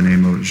nutritionist by the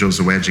name of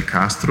Josué de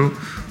Castro,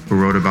 who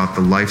wrote about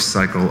the life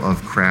cycle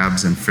of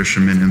crabs and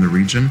fishermen in the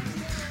region.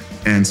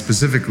 And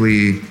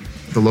specifically,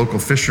 the local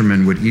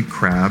fishermen would eat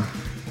crab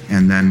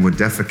and then would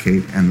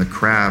defecate, and the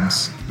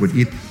crabs would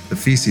eat the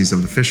feces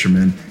of the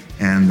fishermen,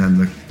 and then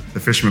the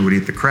fishermen would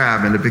eat the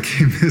crab, and it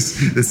became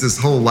this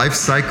whole life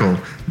cycle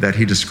that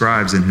he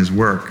describes in his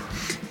work.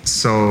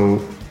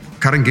 So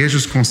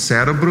Caranguejos com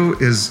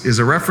Cérebro is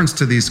a reference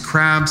to these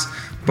crabs,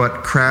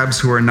 but crabs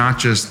who are not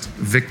just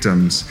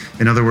victims.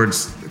 In other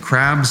words,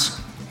 crabs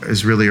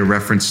is really a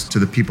reference to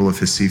the people of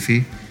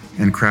Recife,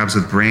 and Crabs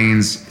with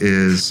Brains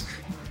is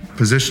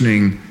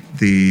positioning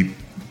the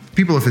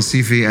people of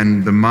Recife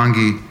and the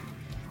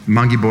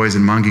Mangi boys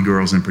and Mangi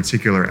girls in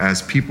particular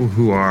as people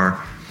who are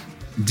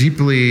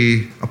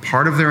deeply a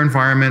part of their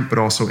environment, but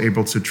also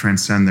able to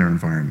transcend their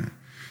environment.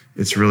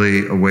 It's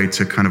really a way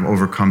to kind of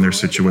overcome their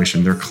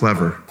situation. They're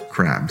clever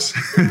crabs.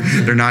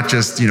 They're not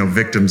just,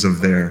 victims of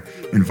their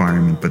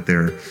environment, but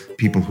they're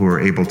people who are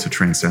able to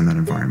transcend that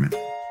environment.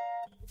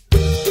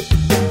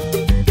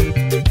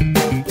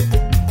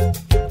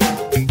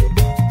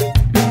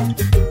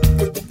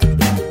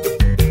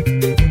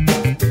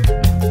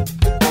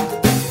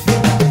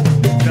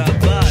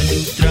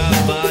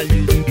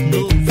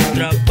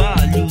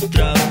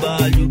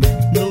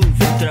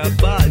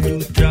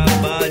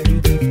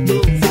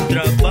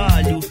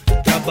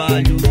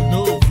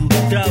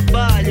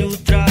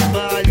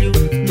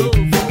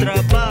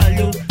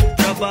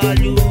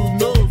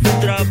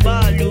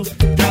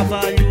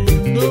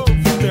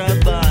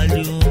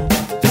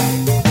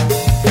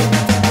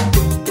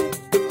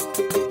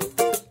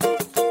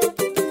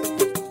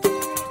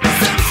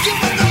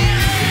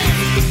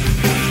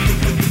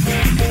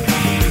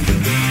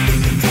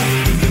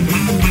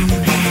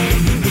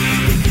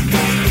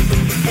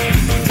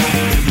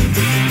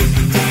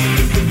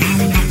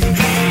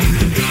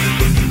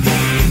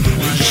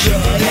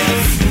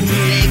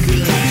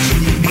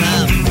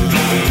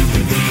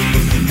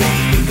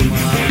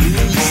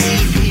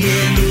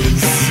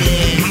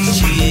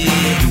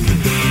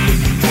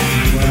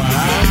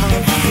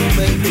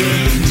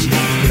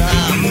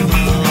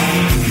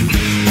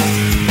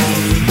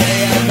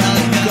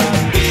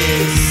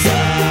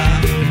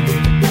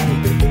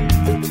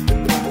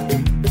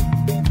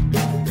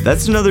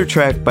 That's another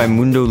track by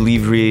Mundo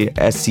Livre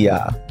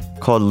S.A.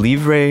 called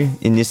Livre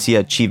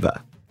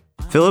Iniciativa.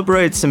 Philip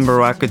writes in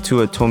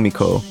Barakatua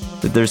Tomiko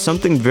that there's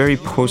something very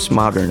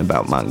postmodern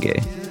about Mangue.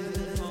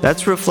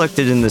 That's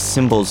reflected in the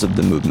symbols of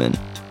the movement,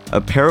 a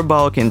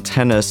parabolic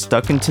antenna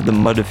stuck into the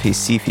mud of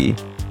Recife,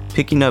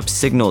 picking up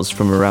signals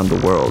from around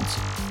the world.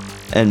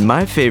 And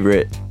my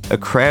favorite, a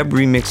crab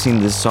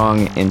remixing the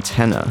song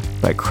Antenna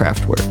by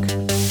Kraftwerk.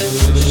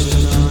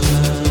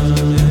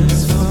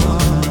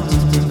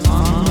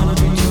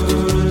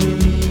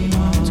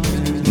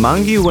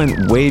 Mangue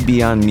went way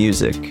beyond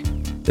music.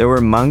 There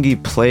were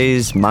Mangue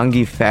plays,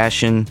 Mangue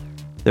fashion.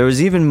 There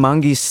was even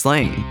Mangue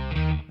slang.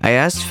 I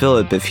asked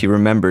Philip if he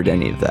remembered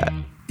any of that.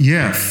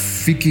 Yeah,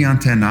 fique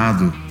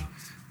antenado,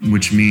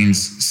 which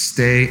means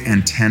stay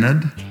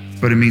antennaed,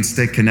 but it means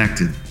stay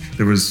connected.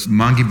 There was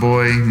Mangue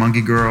boy,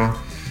 Mangue girl,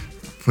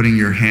 putting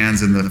your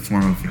hands in the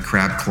form of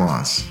crab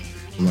claws,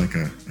 like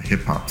a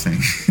hip-hop thing.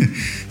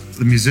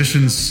 The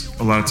musicians,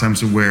 a lot of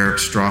times, would wear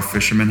straw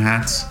fisherman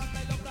hats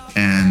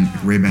and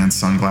Ray-Ban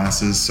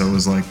sunglasses, so it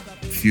was like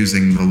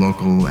fusing the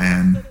local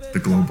and the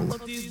global.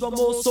 Do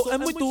almoço é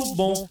muito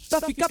bom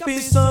pra ficar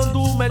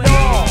pensando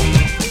melhor.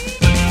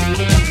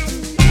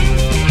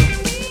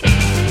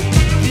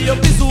 E eu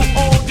piso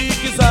onde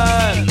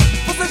quiser.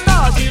 Você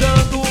está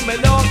girando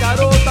melhor,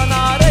 garota, na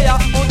areia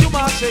onde o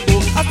mar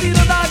chegou. A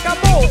ciranda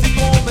acabou de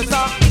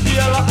começar e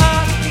ela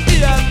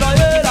é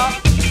praieira.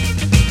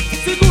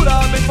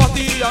 Segura bem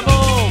forte a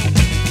mão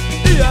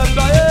e é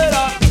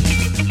praieira.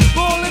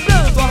 Vou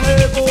lembrando a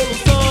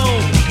revolução,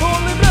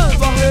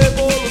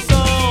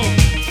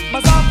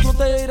 mas há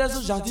fronteiras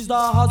dos jardins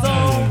da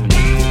razão.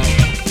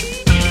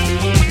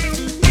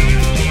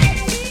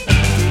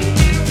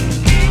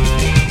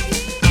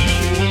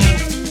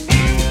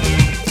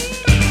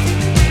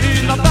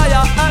 E na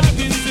praia é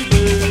que se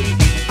vê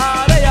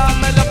a areia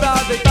melhor pra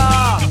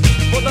deitar.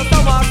 Vou dançar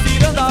uma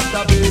ciranda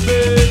pra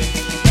beber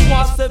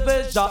uma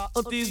cerveja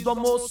antes do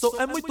almoço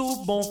é muito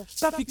bom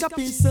pra ficar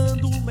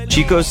pensando melhor.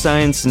 Chico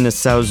Science in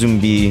Nassau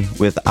Zumbi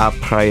with A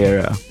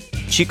Praieira.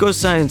 Chico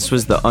Science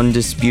was the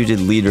undisputed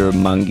leader of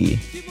Mangue,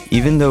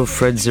 even though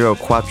Fred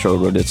 04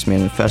 wrote its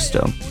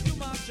manifesto.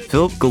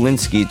 Philip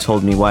Galinsky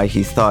told me why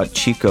he thought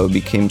Chico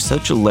became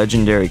such a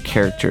legendary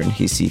character in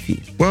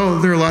Recife. Well,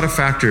 there are a lot of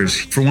factors.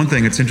 For one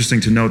thing, it's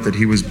interesting to note that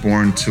he was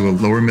born to a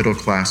lower middle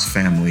class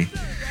family.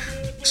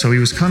 So he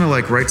was kind of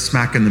like right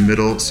smack in the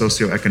middle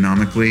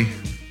socioeconomically.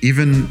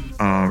 Even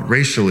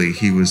racially,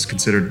 he was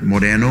considered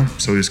moreno,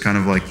 so he was kind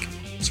of like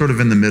sort of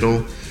in the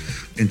middle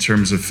in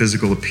terms of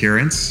physical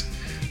appearance.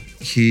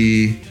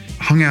 He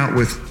hung out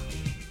with,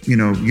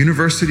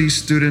 university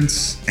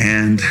students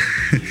and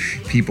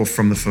people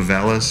from the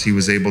favelas. He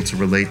was able to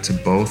relate to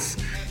both.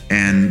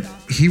 And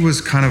he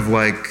was kind of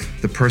like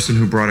the person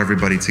who brought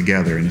everybody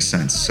together in a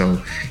sense.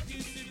 So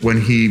when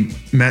he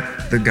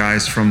met the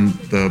guys from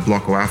the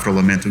Bloco Afro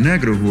Lamento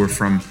Negro, who were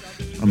from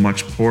a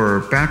much poorer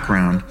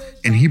background,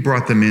 and he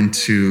brought them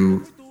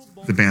into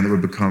the band that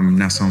would become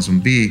Nação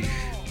Zumbi,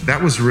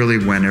 that was really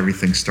when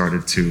everything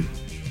started to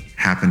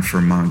happen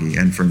for Mangue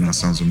and for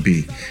Nação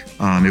Zumbi.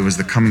 It was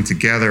the coming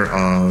together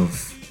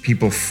of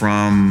people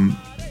from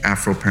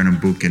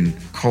Afro-Pernambucan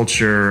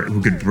culture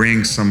who could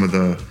bring some of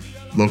the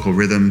local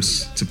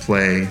rhythms to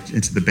play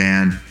into the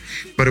band.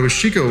 But it was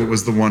Chico who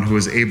was the one who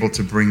was able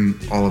to bring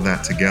all of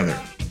that together.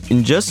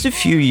 In just a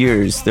few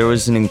years, there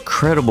was an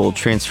incredible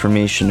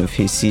transformation of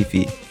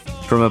Recife,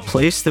 from a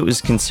place that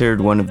was considered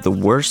one of the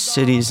worst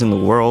cities in the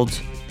world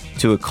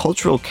to a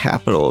cultural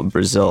capital of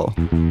Brazil.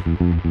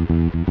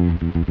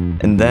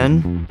 And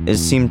then, it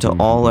seemed to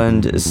all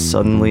end as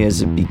suddenly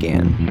as it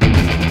began.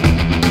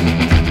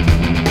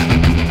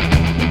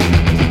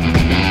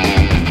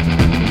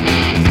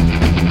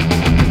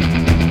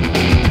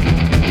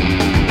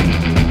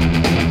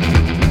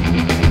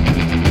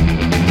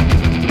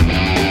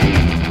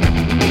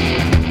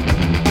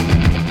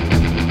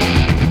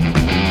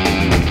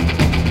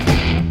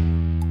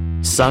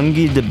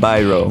 Sangue de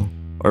Bairro,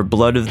 or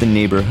Blood of the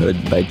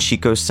Neighborhood, by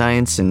Chico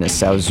Science and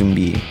Nação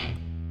Zumbi.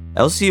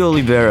 Elsie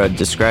Oliveira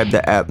described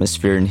the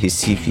atmosphere in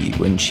Recife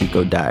when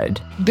Chico died.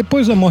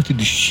 Depois da morte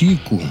de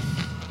Chico,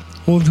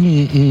 houve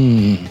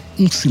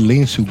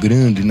silêncio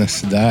grande na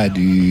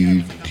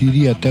cidade,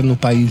 diria até no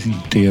país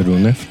inteiro,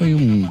 né? Foi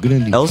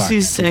grande impacto.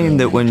 Elsie's saying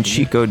that when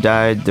Chico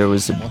died, there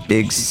was a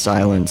big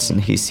silence in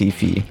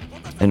Recife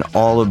and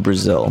all of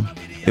Brazil.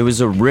 It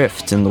was a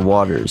rift in the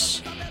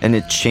waters, and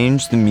it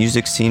changed the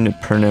music scene of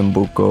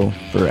Pernambuco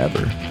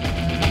forever.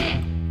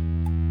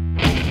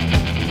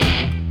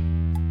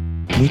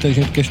 Muita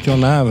gente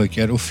questionava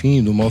que era o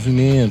fim do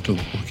movimento,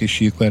 porque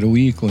Chico era o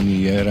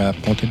ícone, era a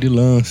ponta de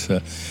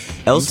lança.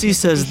 Elsie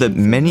says that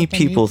many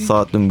people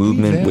thought the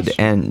movement would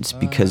end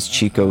because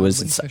Chico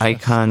was its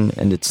icon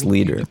and its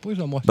leader.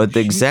 But the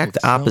exact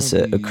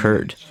opposite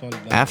occurred.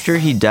 After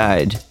he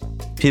died,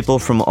 people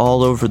from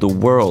all over the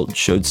world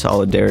showed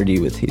solidarity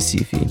with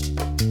Recife.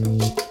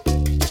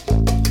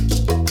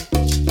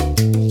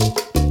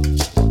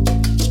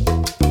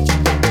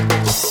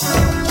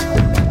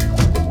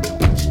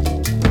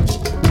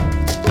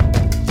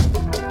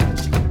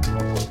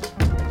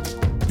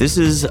 This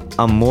is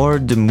Amor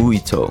de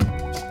Muito,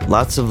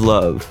 Lots of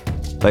Love,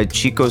 by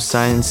Chico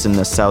Science and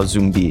Nação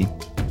Zumbi.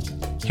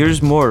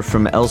 Here's more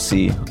from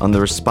Elsie on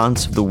the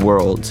response of the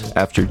world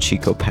after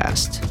Chico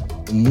passed.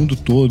 O mundo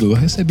todo, eu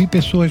recebi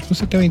pessoas, pra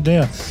você ter uma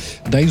ideia,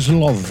 da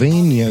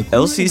Eslovênia.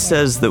 Elsie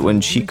says that when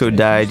Chico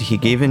died, he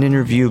gave an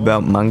interview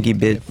about Mangue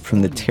Beat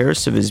from the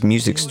terrace of his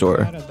music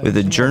store with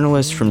a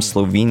journalist from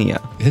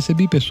Slovenia.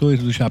 Recebi pessoas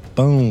do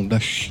Japão, da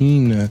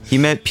China. He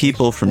met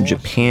people from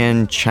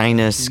Japan,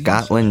 China,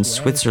 Scotland,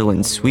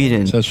 Switzerland,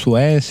 Sweden.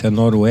 Suécia,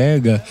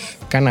 Noruega,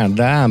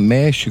 Canadá,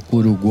 México,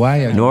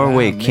 Uruguai.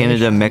 Norway,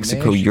 Canada,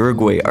 Mexico,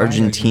 Uruguay,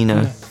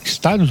 Argentina.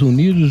 Estados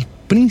Unidos,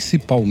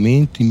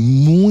 principalmente,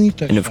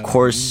 muita. And of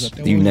course,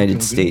 the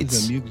United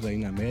States.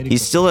 He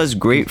still has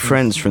great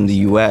friends from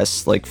the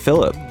US, like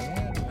Philip,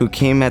 who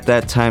came at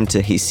that time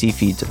to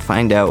Recife to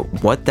find out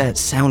what that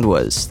sound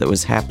was that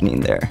was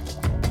happening there.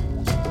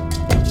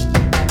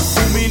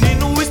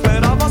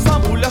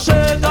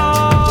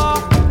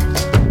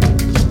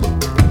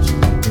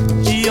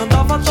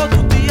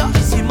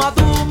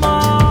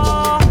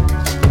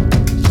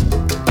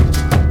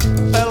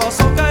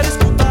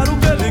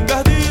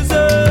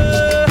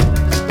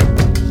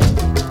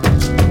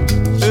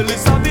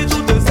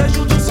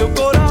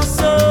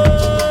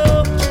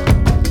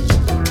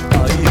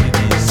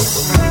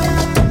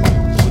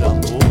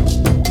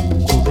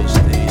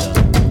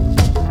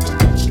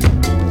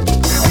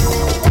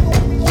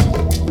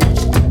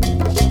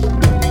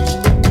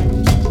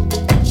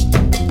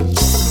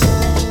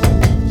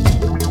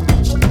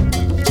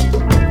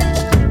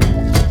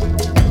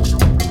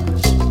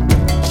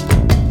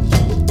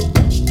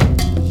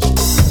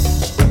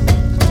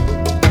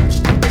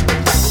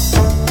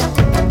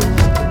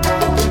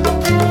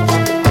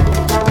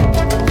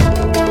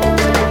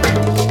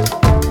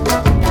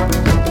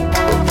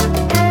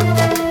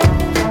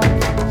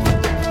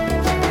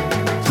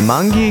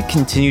 Mangue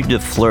continued to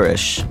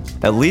flourish,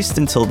 at least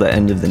until the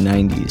end of the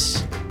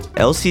 90s.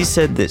 Elsie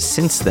said that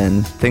since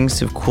then, things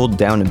have cooled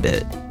down a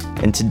bit,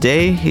 and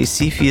today,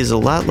 Recife is a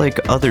lot like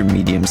other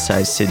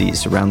medium-sized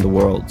cities around the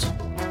world.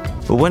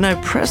 But when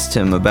I pressed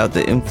him about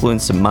the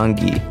influence of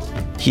Mangue,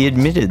 he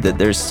admitted that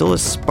there's still a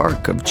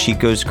spark of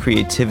Chico's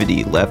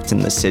creativity left in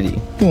the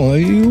city. Bom,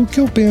 e o que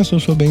eu penso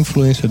sobre a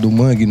influência do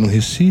Mangue no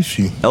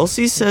Recife?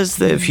 Elsie says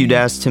that if you'd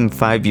asked him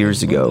 5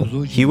 years ago,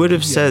 he would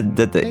have said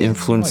that the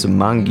influence of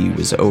Mangue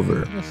was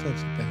over.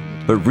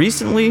 But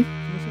recently,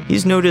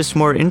 he's noticed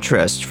more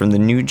interest from the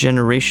new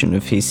generation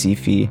of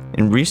Recife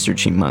in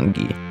researching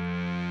Mangue.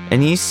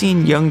 And he's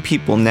seen young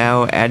people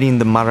now adding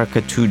the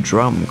maracatu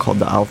drum called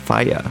the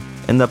alfaia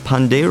and the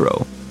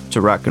pandeiro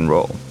to rock and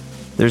roll.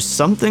 There's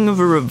something of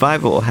a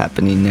revival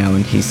happening now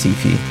in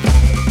Recife.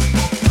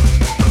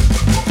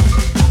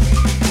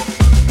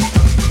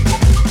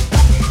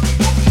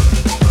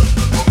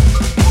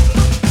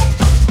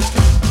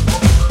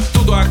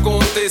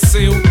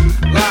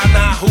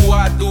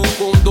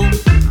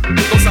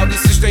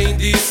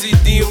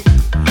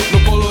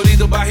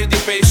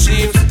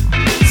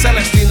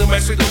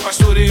 e do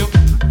pastoreio,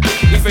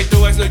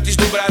 enfeitou as noites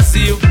do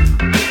Brasil.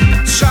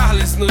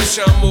 Charles nos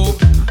chamou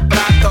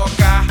pra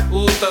tocar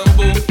o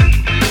tambor,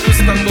 os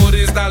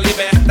tambores da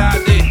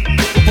liberdade,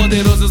 o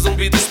poderoso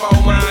zumbi dos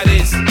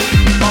palmares,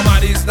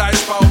 palmares das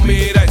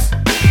palmeiras,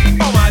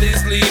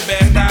 palmares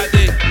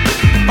liberdade,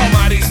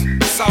 palmares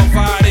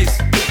salvares,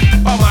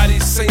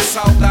 palmares sem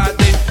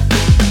saudade.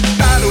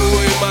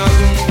 Taru e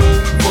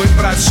Malungu foi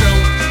pra chão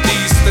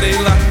de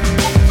estrela,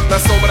 na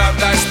sombra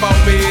das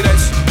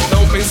palmeiras,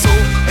 não pensou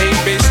em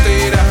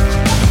besteira.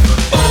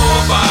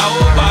 Oba,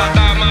 oba,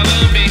 da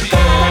Malambi,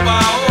 oba,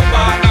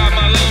 oba, da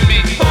Malambi,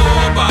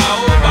 oba,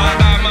 oba,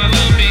 da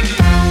Malambi,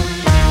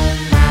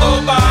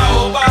 oba,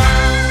 oba.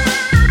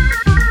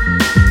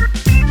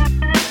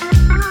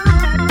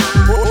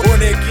 O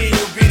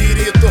neguinho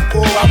Biriri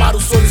tocou, Amaro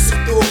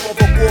solicitou,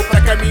 convocou pra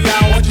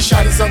caminhar onde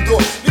Charles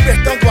andou,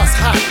 libertando as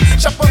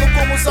rádios, chapando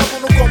como Zambo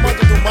no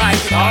comando do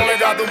Mike. Tá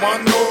ligado,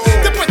 mano?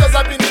 Depois das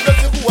avenidas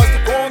e ruas do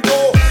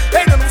Condor,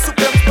 ainda no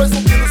Supremo, pois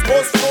zumbi nos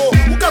mostrou.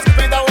 O caso que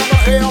vem da lama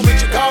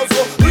realmente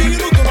causou. O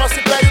hino do nosso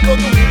império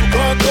todo mundo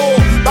cantou.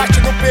 Bate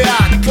no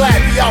PA,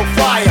 Kleb e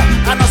Alfaia,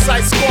 a nossa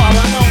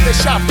escola não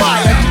deixa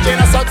vaia. DJ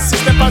na Sound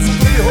System faz o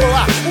clube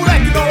rolar.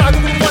 Moleque não larga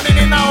o microfone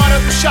nem na hora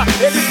do chá.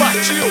 Ele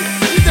partiu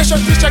e deixou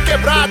triste a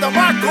quebrada,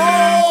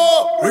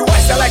 marcou.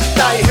 Rewind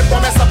selecta e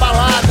recomeça a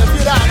balada.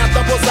 Virar na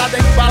tambozada,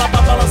 embala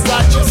pra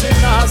balançar. Te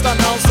ensina, arrasta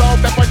não, só o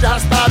pé pode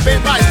arrastar. Bem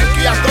mais do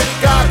que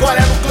atômica, agora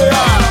é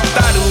nuclear.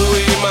 Taru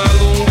e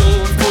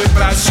Malungu foi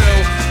pra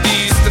chão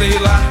de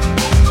estrela,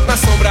 na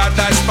sombra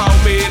das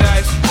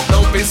palmeiras,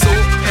 não pensou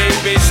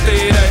em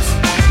besteiras.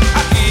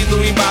 Aqui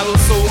no embalo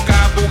sou o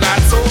Cabo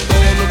Gato, sou o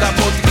dono da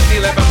ponte que te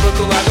leva pro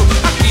outro lado.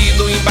 Aqui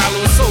no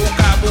embalo sou o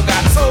Cabo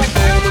Gato, sou o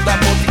dono da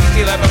ponte que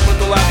te leva pro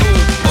outro lado.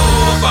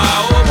 Oba,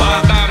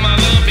 oba, da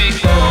Malambi,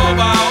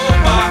 oba,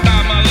 oba,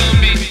 da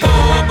Malambi,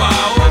 oba,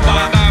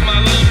 oba, da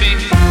Malambi,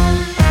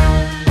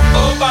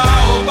 oba,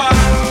 oba.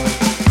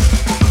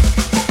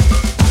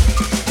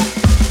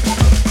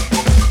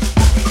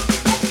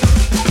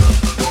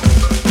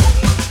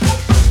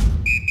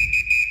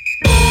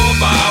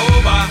 Oba,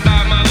 oba, da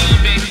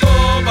Malambi,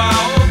 oba,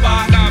 oba,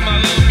 da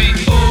Malambi,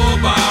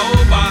 oba,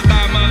 oba,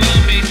 da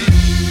Malambi,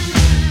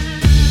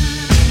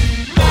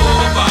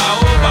 oba,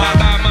 oba,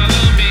 da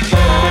Malambi,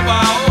 oba,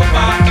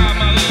 oba, da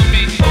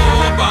Malambi,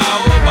 oba,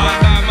 oba,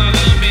 da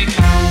Malambi.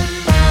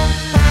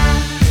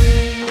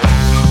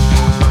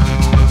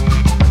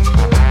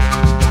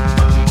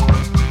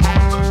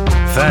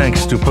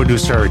 Thanks to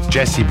producer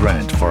Jesse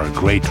Brandt for a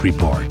great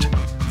report.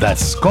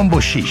 That's Combo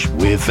Shish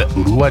with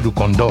Rua do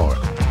Condor,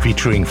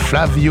 featuring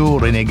Flavio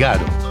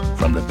Renegado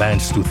from the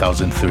band's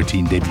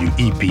 2013 debut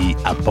EP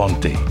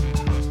Aponte.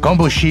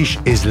 Combo Shish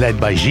is led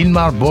by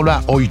Gilmar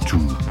Bola Oitu,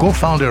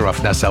 co-founder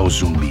of Nassau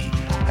Zumbi,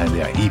 and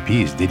their EP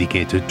is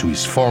dedicated to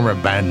his former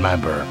band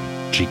member,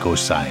 Chico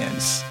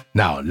Science.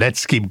 Now,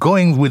 let's keep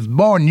going with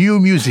more new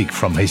music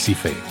from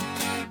Recife.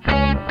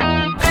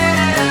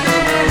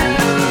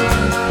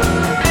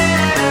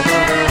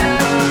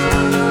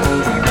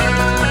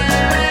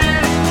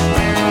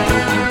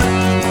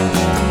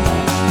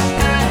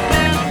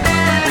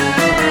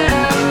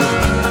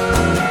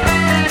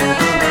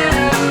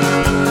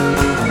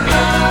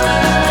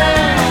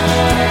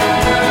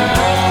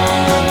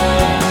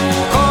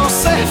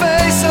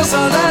 Conservei seus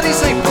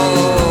olhares em pó,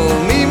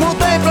 me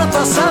mudei pra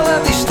tua sala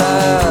de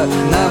estar,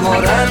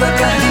 namorada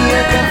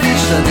cardíaca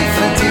vista de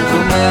frente pro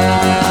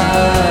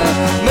mar.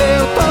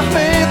 Meu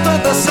tormento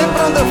anda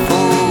sempre onde eu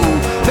for,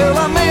 meu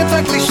lamento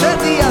é clichê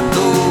de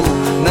ator.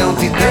 Não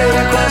te ter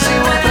é quase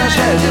uma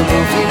tragédia, eu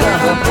não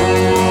virava por.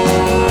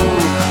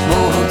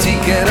 Morro te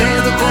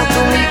querendo, quanto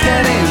me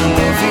querendo,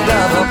 não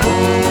virava por.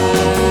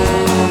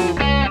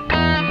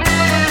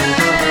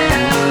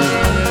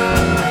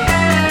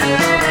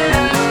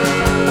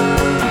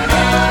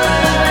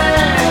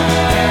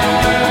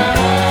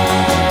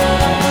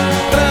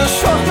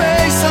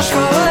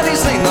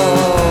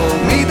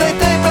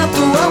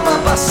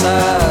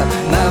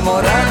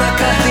 Namorada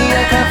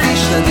cardíaca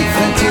vista de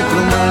frente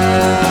pro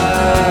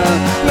mar.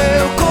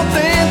 Meu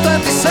contento é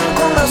de ser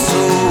como eu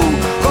sou,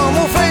 como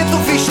um vento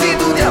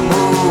vestido de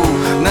amor.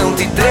 Não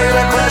te ter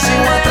é quase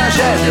uma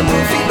tragédia,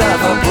 meu vida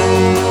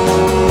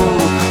vapor.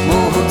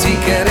 Morro te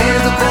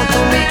querendo, quanto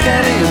me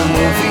querendo,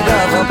 meu vida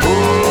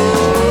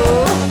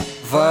vapor.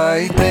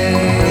 Vai dentro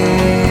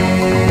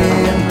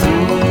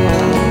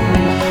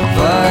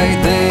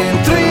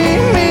e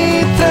me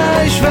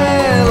traz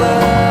vela.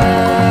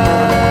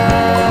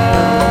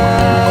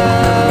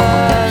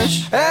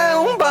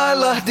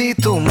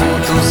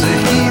 Tumultos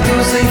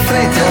erguidos em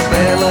frente à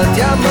bela,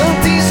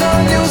 diamantes,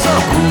 olhos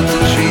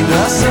ocultos,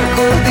 vidraça,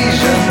 cor de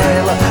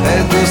janela. É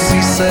doce,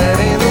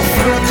 sereno,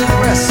 fruto,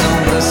 é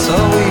sombra,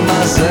 sol e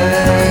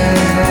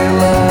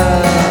mazela.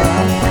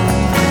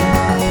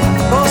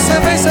 Você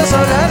vê seus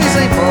olhares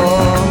em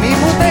pó, me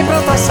mudei pra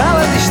tua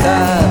sala de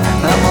estar,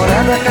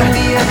 namorada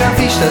cardíaca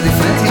vista de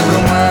frente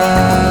pro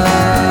mar.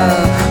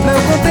 Meu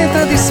contento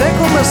é de ser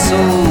como eu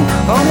sou,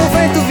 como um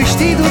vento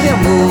vestido de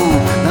amor.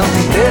 Não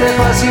te ter é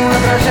quase uma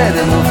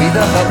tragédia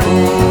movida a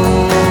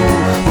vapor.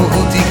 O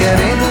te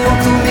querendo, ou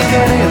tu me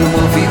querendo,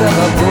 movida a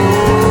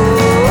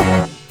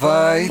vapor.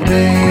 Vai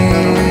dentro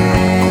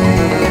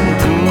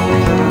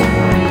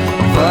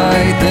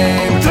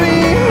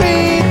e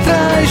me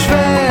traz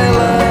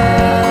velas.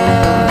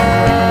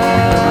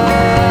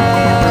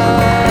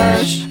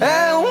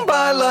 É um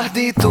bailar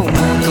de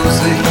tumultos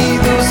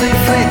erguidos em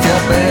frente à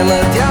bela.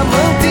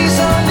 Diamantes,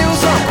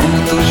 olhos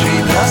ocultos,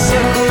 vidraça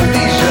cor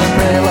de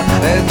janela.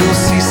 É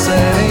doce e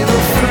sereno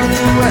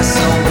fruto, é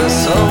sombra,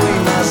 sol e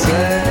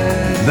mazé.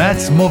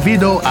 That's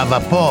Movido a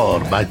Vapor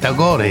by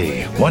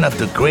Tagore, one of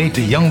the great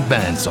young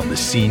bands on the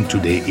scene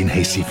today in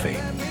Recife.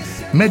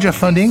 Major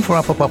funding for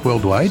Afropop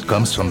Worldwide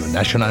comes from the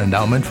National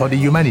Endowment for the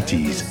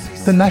Humanities,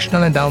 the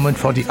National Endowment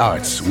for the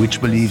Arts,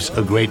 which believes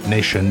a great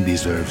nation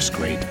deserves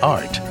great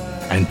art,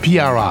 and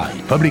PRI,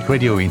 Public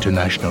Radio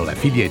International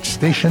affiliate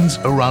stations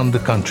around the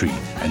country.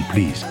 And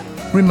please,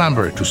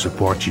 remember to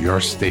support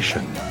your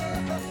station.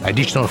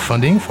 Additional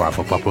funding for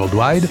Afropop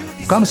Worldwide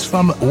comes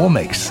from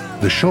WOMEX,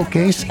 the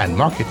showcase and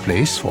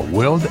marketplace for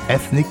world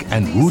ethnic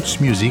and roots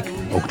music,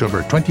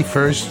 October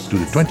 21st to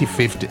the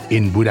 25th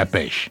in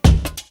Budapest.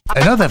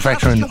 Another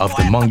veteran of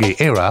the Mangue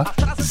era,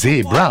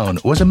 Zé Brown,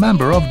 was a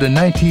member of the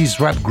 90s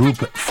rap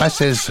group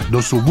Faces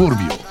do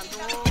Subúrbio.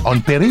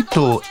 On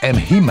Perito M.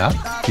 Rima,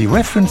 he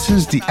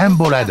references the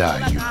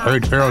embolada you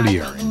heard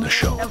earlier in the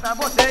show.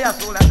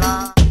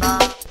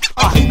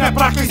 A rima é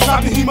pra quem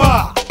sabe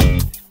rimar.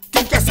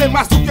 Quem quer ser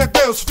mais do que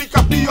Deus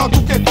fica pior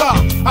do que tá.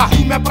 A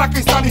rima é pra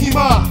quem sabe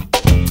rimar.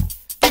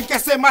 Quem quer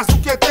ser mais do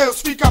que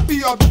Deus fica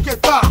pior do que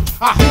tá.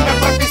 A rima é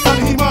pra quem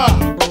sabe rimar.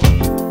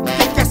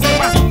 Quem quer ser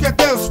mais do que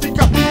Deus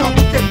fica pior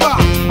do que tá.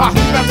 A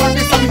rima é pra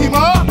quem sabe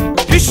rimar.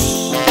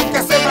 Quem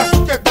quer ser mais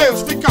do que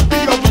Deus fica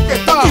pior do que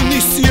tá.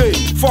 Iniciei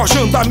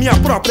forjando a minha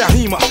própria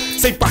rima,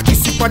 sem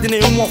participar de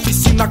nenhuma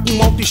oficina,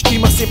 com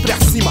autoestima sempre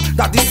acima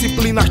da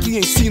disciplina que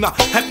ensina.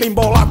 Rap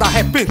embolada,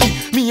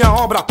 repente, minha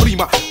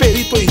obra-prima.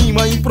 Perito em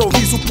rima,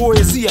 improviso,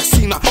 poesia,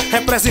 sina.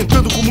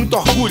 Representando com muito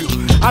orgulho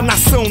a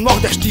nação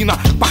nordestina.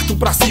 Parto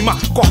pra cima,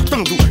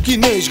 cortando que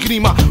nem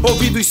esgrima.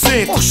 Ouvidos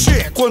sentem,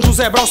 quando o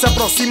Zé Brown se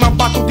aproxima,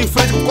 bato de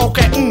frente com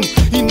qualquer um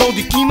e não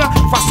de quina.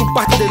 Faço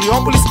parte de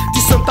Heliópolis,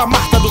 de Santa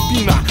Marta do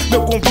Pina.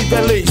 Meu convite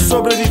é lei,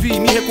 sobrevivi,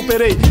 me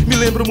recuperei. Me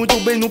lembro muito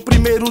bem no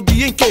primeiro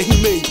dia em que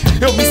rimei.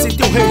 Eu me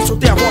senti um rei,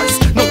 soltei a voz,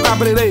 não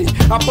cabrerei.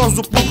 Após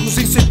o público, os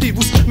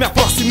incentivos, me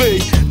aproximei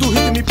do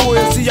ritmo e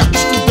poesia que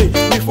estudei.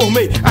 Me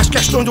formei, as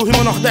questões do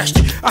rima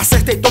nordeste,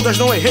 acertei todas,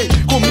 não errei.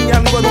 Com minha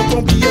língua não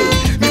trombiei,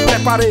 me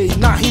preparei.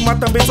 Na rima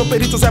também sou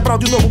perito, Zé Brown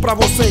de novo pra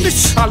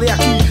vocês. A lei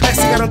aqui é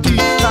se garantir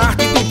na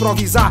arte de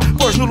improvisar,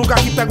 pois no lugar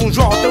que pega um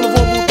J eu não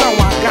vou botar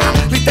um H.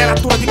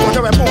 Literatura de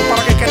cordel é bom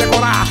para quem quer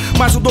decorar,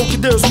 mas o dom que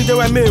Deus me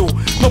deu é meu,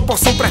 não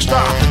posso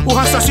emprestar. O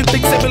raciocínio tem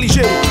que ser bem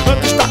ligeiro,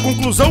 antes da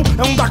conclusão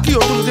é um daqui,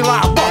 outro de lá,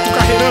 bota o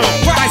carreirão.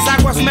 As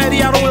águas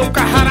meriaram, eu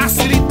carrara,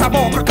 cirita,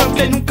 boca.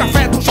 Cantei num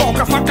café do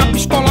Joca, faca,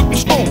 pistola,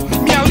 pistão.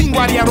 Minha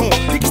língua ariaron,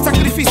 e que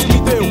sacrifício me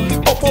deu.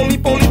 Popolim,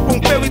 polim,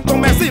 pompeu, e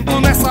toma exemplo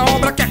nessa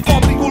obra que é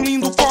cobre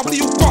engolindo cobre,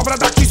 e o cobra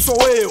daqui sou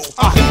eu.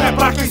 A rima é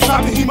pra quem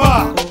sabe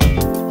rimar.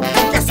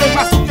 Quem quer ser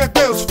mais do que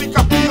Deus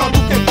fica pior do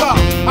que tá.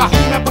 A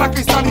rima é pra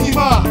quem sabe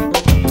rimar.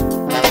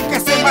 Quem quer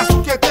ser mais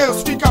do que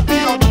Deus fica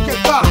pior do que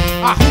tá.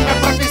 A rima é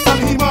pra quem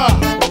sabe rimar.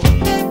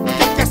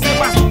 Quem quer ser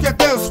mais do que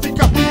Deus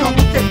fica pior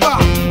do que tá.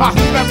 A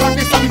rima é pra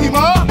quem sabe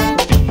rimar.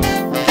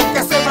 Quem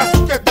quer ser mais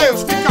do que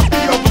Deus fica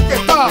pior do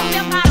que tá.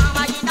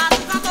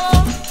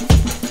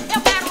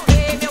 Eu quero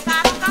ver meu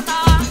caro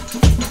cantar.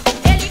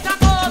 Ele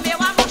cantou, meu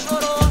amor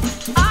chorou.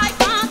 Ai,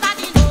 canta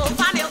de novo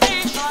pra meu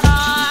bem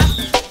chorar.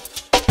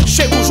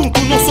 Chego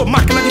junto, não sou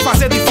máquina de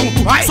fazer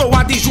defunto. Sou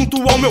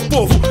adjunto ao meu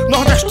povo,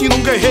 nordestino,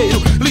 um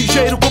guerreiro,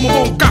 ligeiro como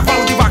bom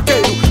cavalo de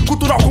vaqueiro,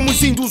 cultural como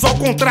os índios, ao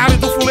contrário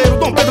do fuleiro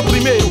Dom Pedro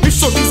I. E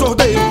sou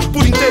desordeiro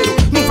por inteiro,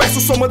 num verso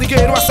sou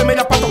mandigueiro,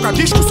 assemelha pra tocar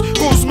discos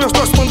com os meus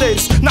dois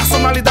pandeiros.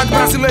 Nacionalidade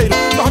brasileiro,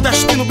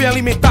 nordestino bem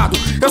alimentado.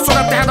 Eu sou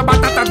da terra da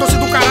batata doce,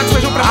 do caralho,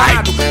 feijão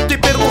preparado.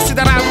 Tempero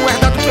considerado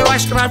herdado pela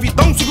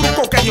escravidão, seguro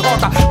qualquer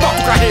derrota,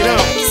 toco carreirão.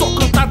 Sou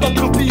cantador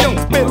campeão,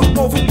 pelo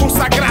povo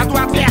consagrado.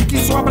 Até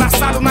aqui sou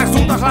abraçado nas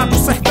ondas lá do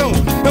sertão.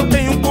 Eu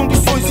tenho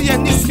condições e é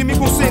nisso que me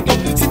concentro.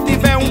 Se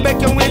tiver um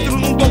beco eu entro,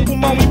 não dou pro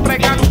mal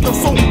empregado, que eu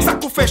sou um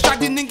saco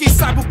fechado e ninguém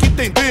sabe o que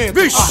tem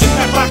dentro. Vixe. A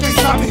rima é pra quem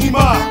sabe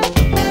rimar.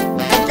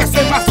 Quem quer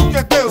ser mais do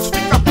que Deus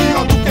fica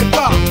pior do que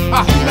tá.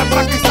 A rima é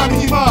pra quem sabe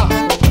rimar.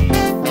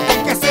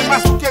 Quem quer ser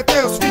mais do que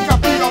Deus fica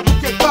pior do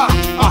que tá.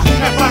 A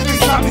rima é pra quem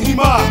sabe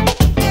rimar.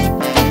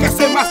 Quem quer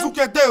ser mais do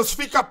que Deus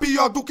fica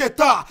pior do que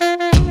tá.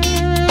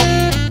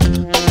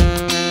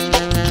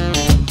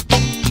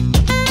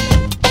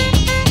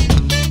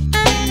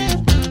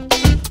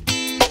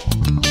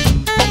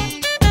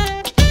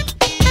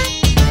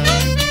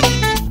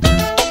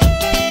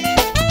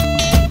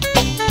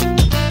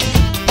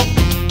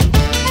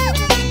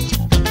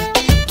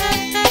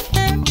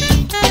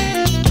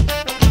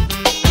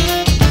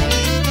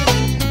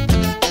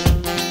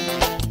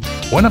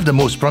 One of the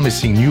most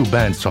promising new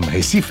bands from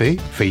Recife,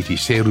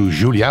 Feiticeiro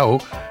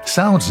Juliao,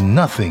 sounds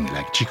nothing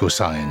like Chico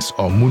Science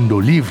or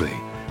Mundo Livre.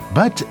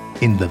 But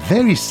in the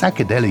very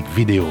psychedelic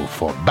video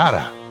for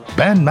Bara,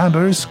 band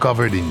members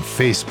covered in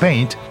face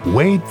paint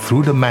wade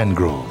through the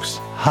mangroves.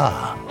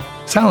 Ha!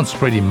 Sounds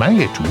pretty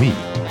mangue to me.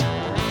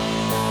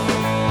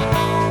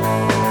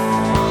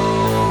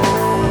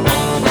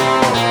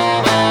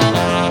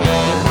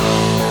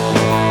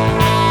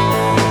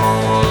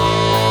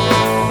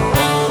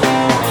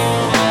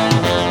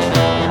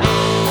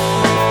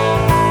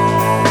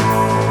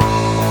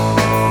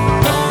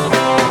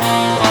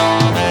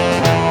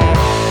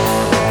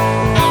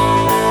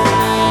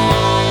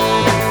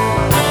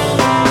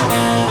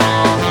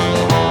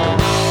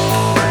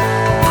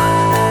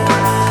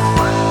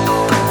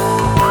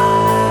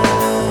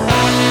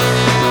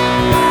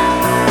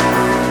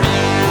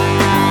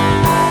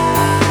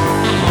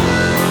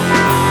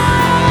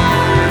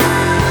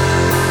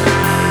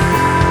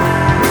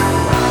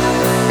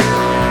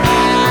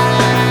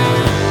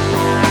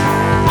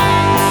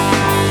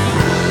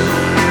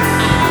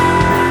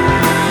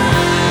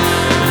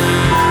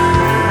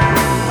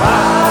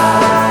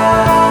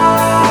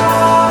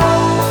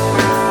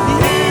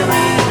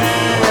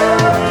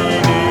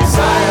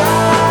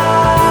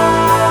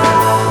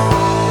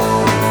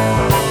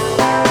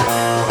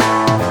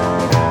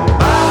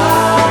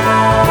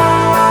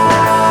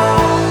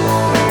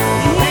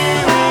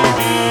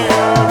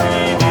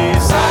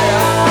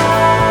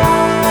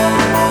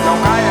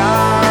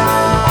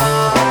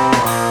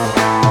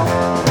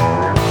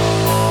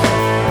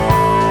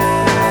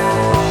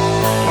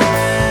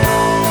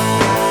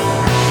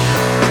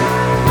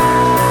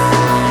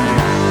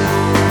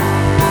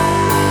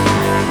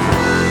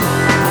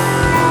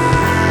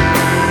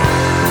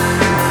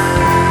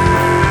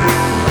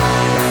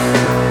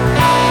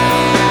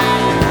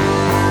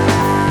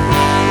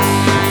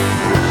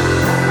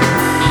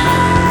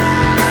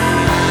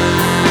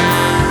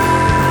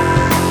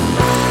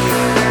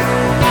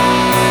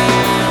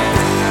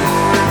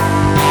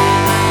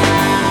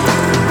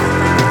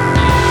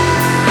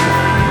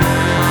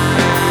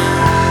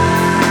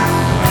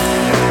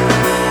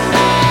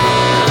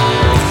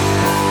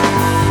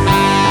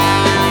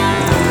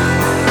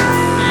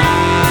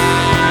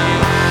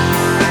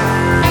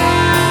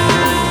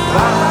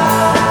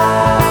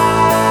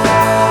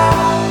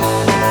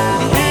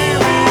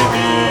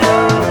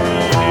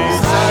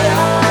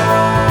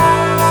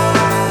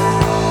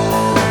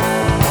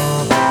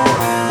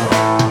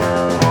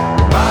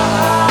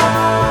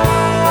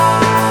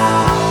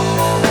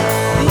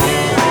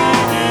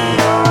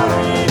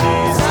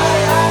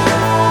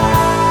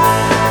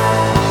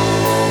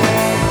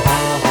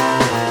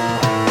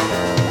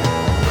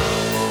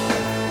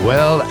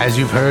 Well, as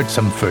you've heard,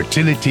 some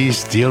fertility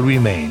still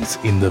remains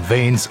in the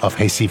veins of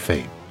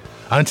Recife.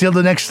 Until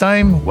the next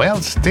time,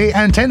 well, stay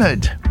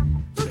antennaed.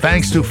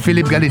 Thanks to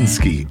Philip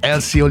Galinsky,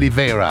 Elsie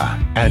Oliveira,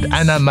 and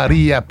Ana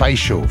Maria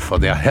Paixo for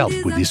their help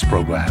with this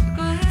program.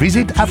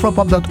 Visit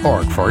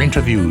afropop.org for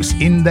interviews,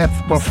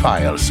 in-depth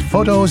profiles,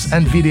 photos,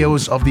 and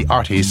videos of the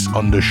artists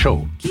on the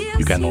show.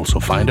 You can also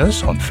find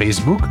us on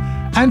Facebook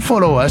and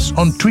follow us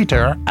on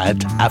Twitter at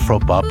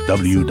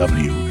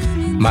AfropopWW.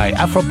 My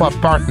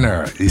Afropop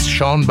partner is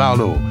Sean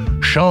Barlow.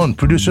 Sean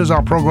produces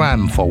our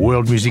program for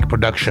World Music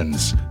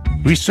Productions.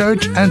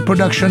 Research and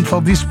production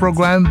for this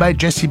program by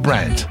Jesse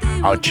Brandt.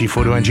 Our chief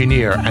photo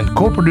engineer and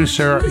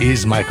co-producer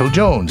is Michael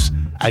Jones.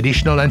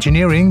 Additional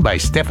engineering by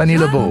Stephanie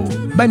Lebeau.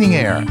 Banning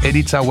Air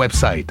edits our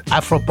website,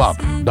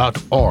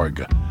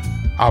 afropop.org.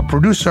 Our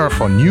producer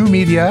for new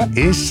media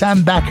is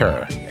Sam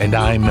Backer, and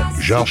I'm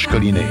Georges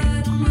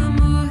Collinet.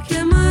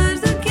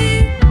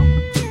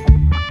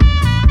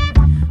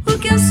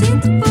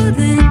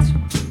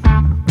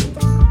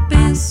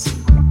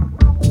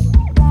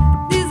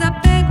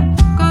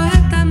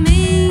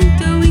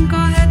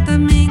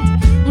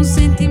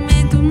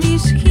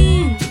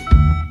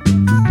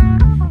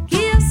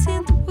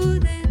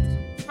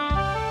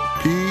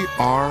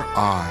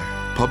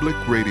 PRI, Public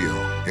Radio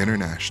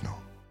International.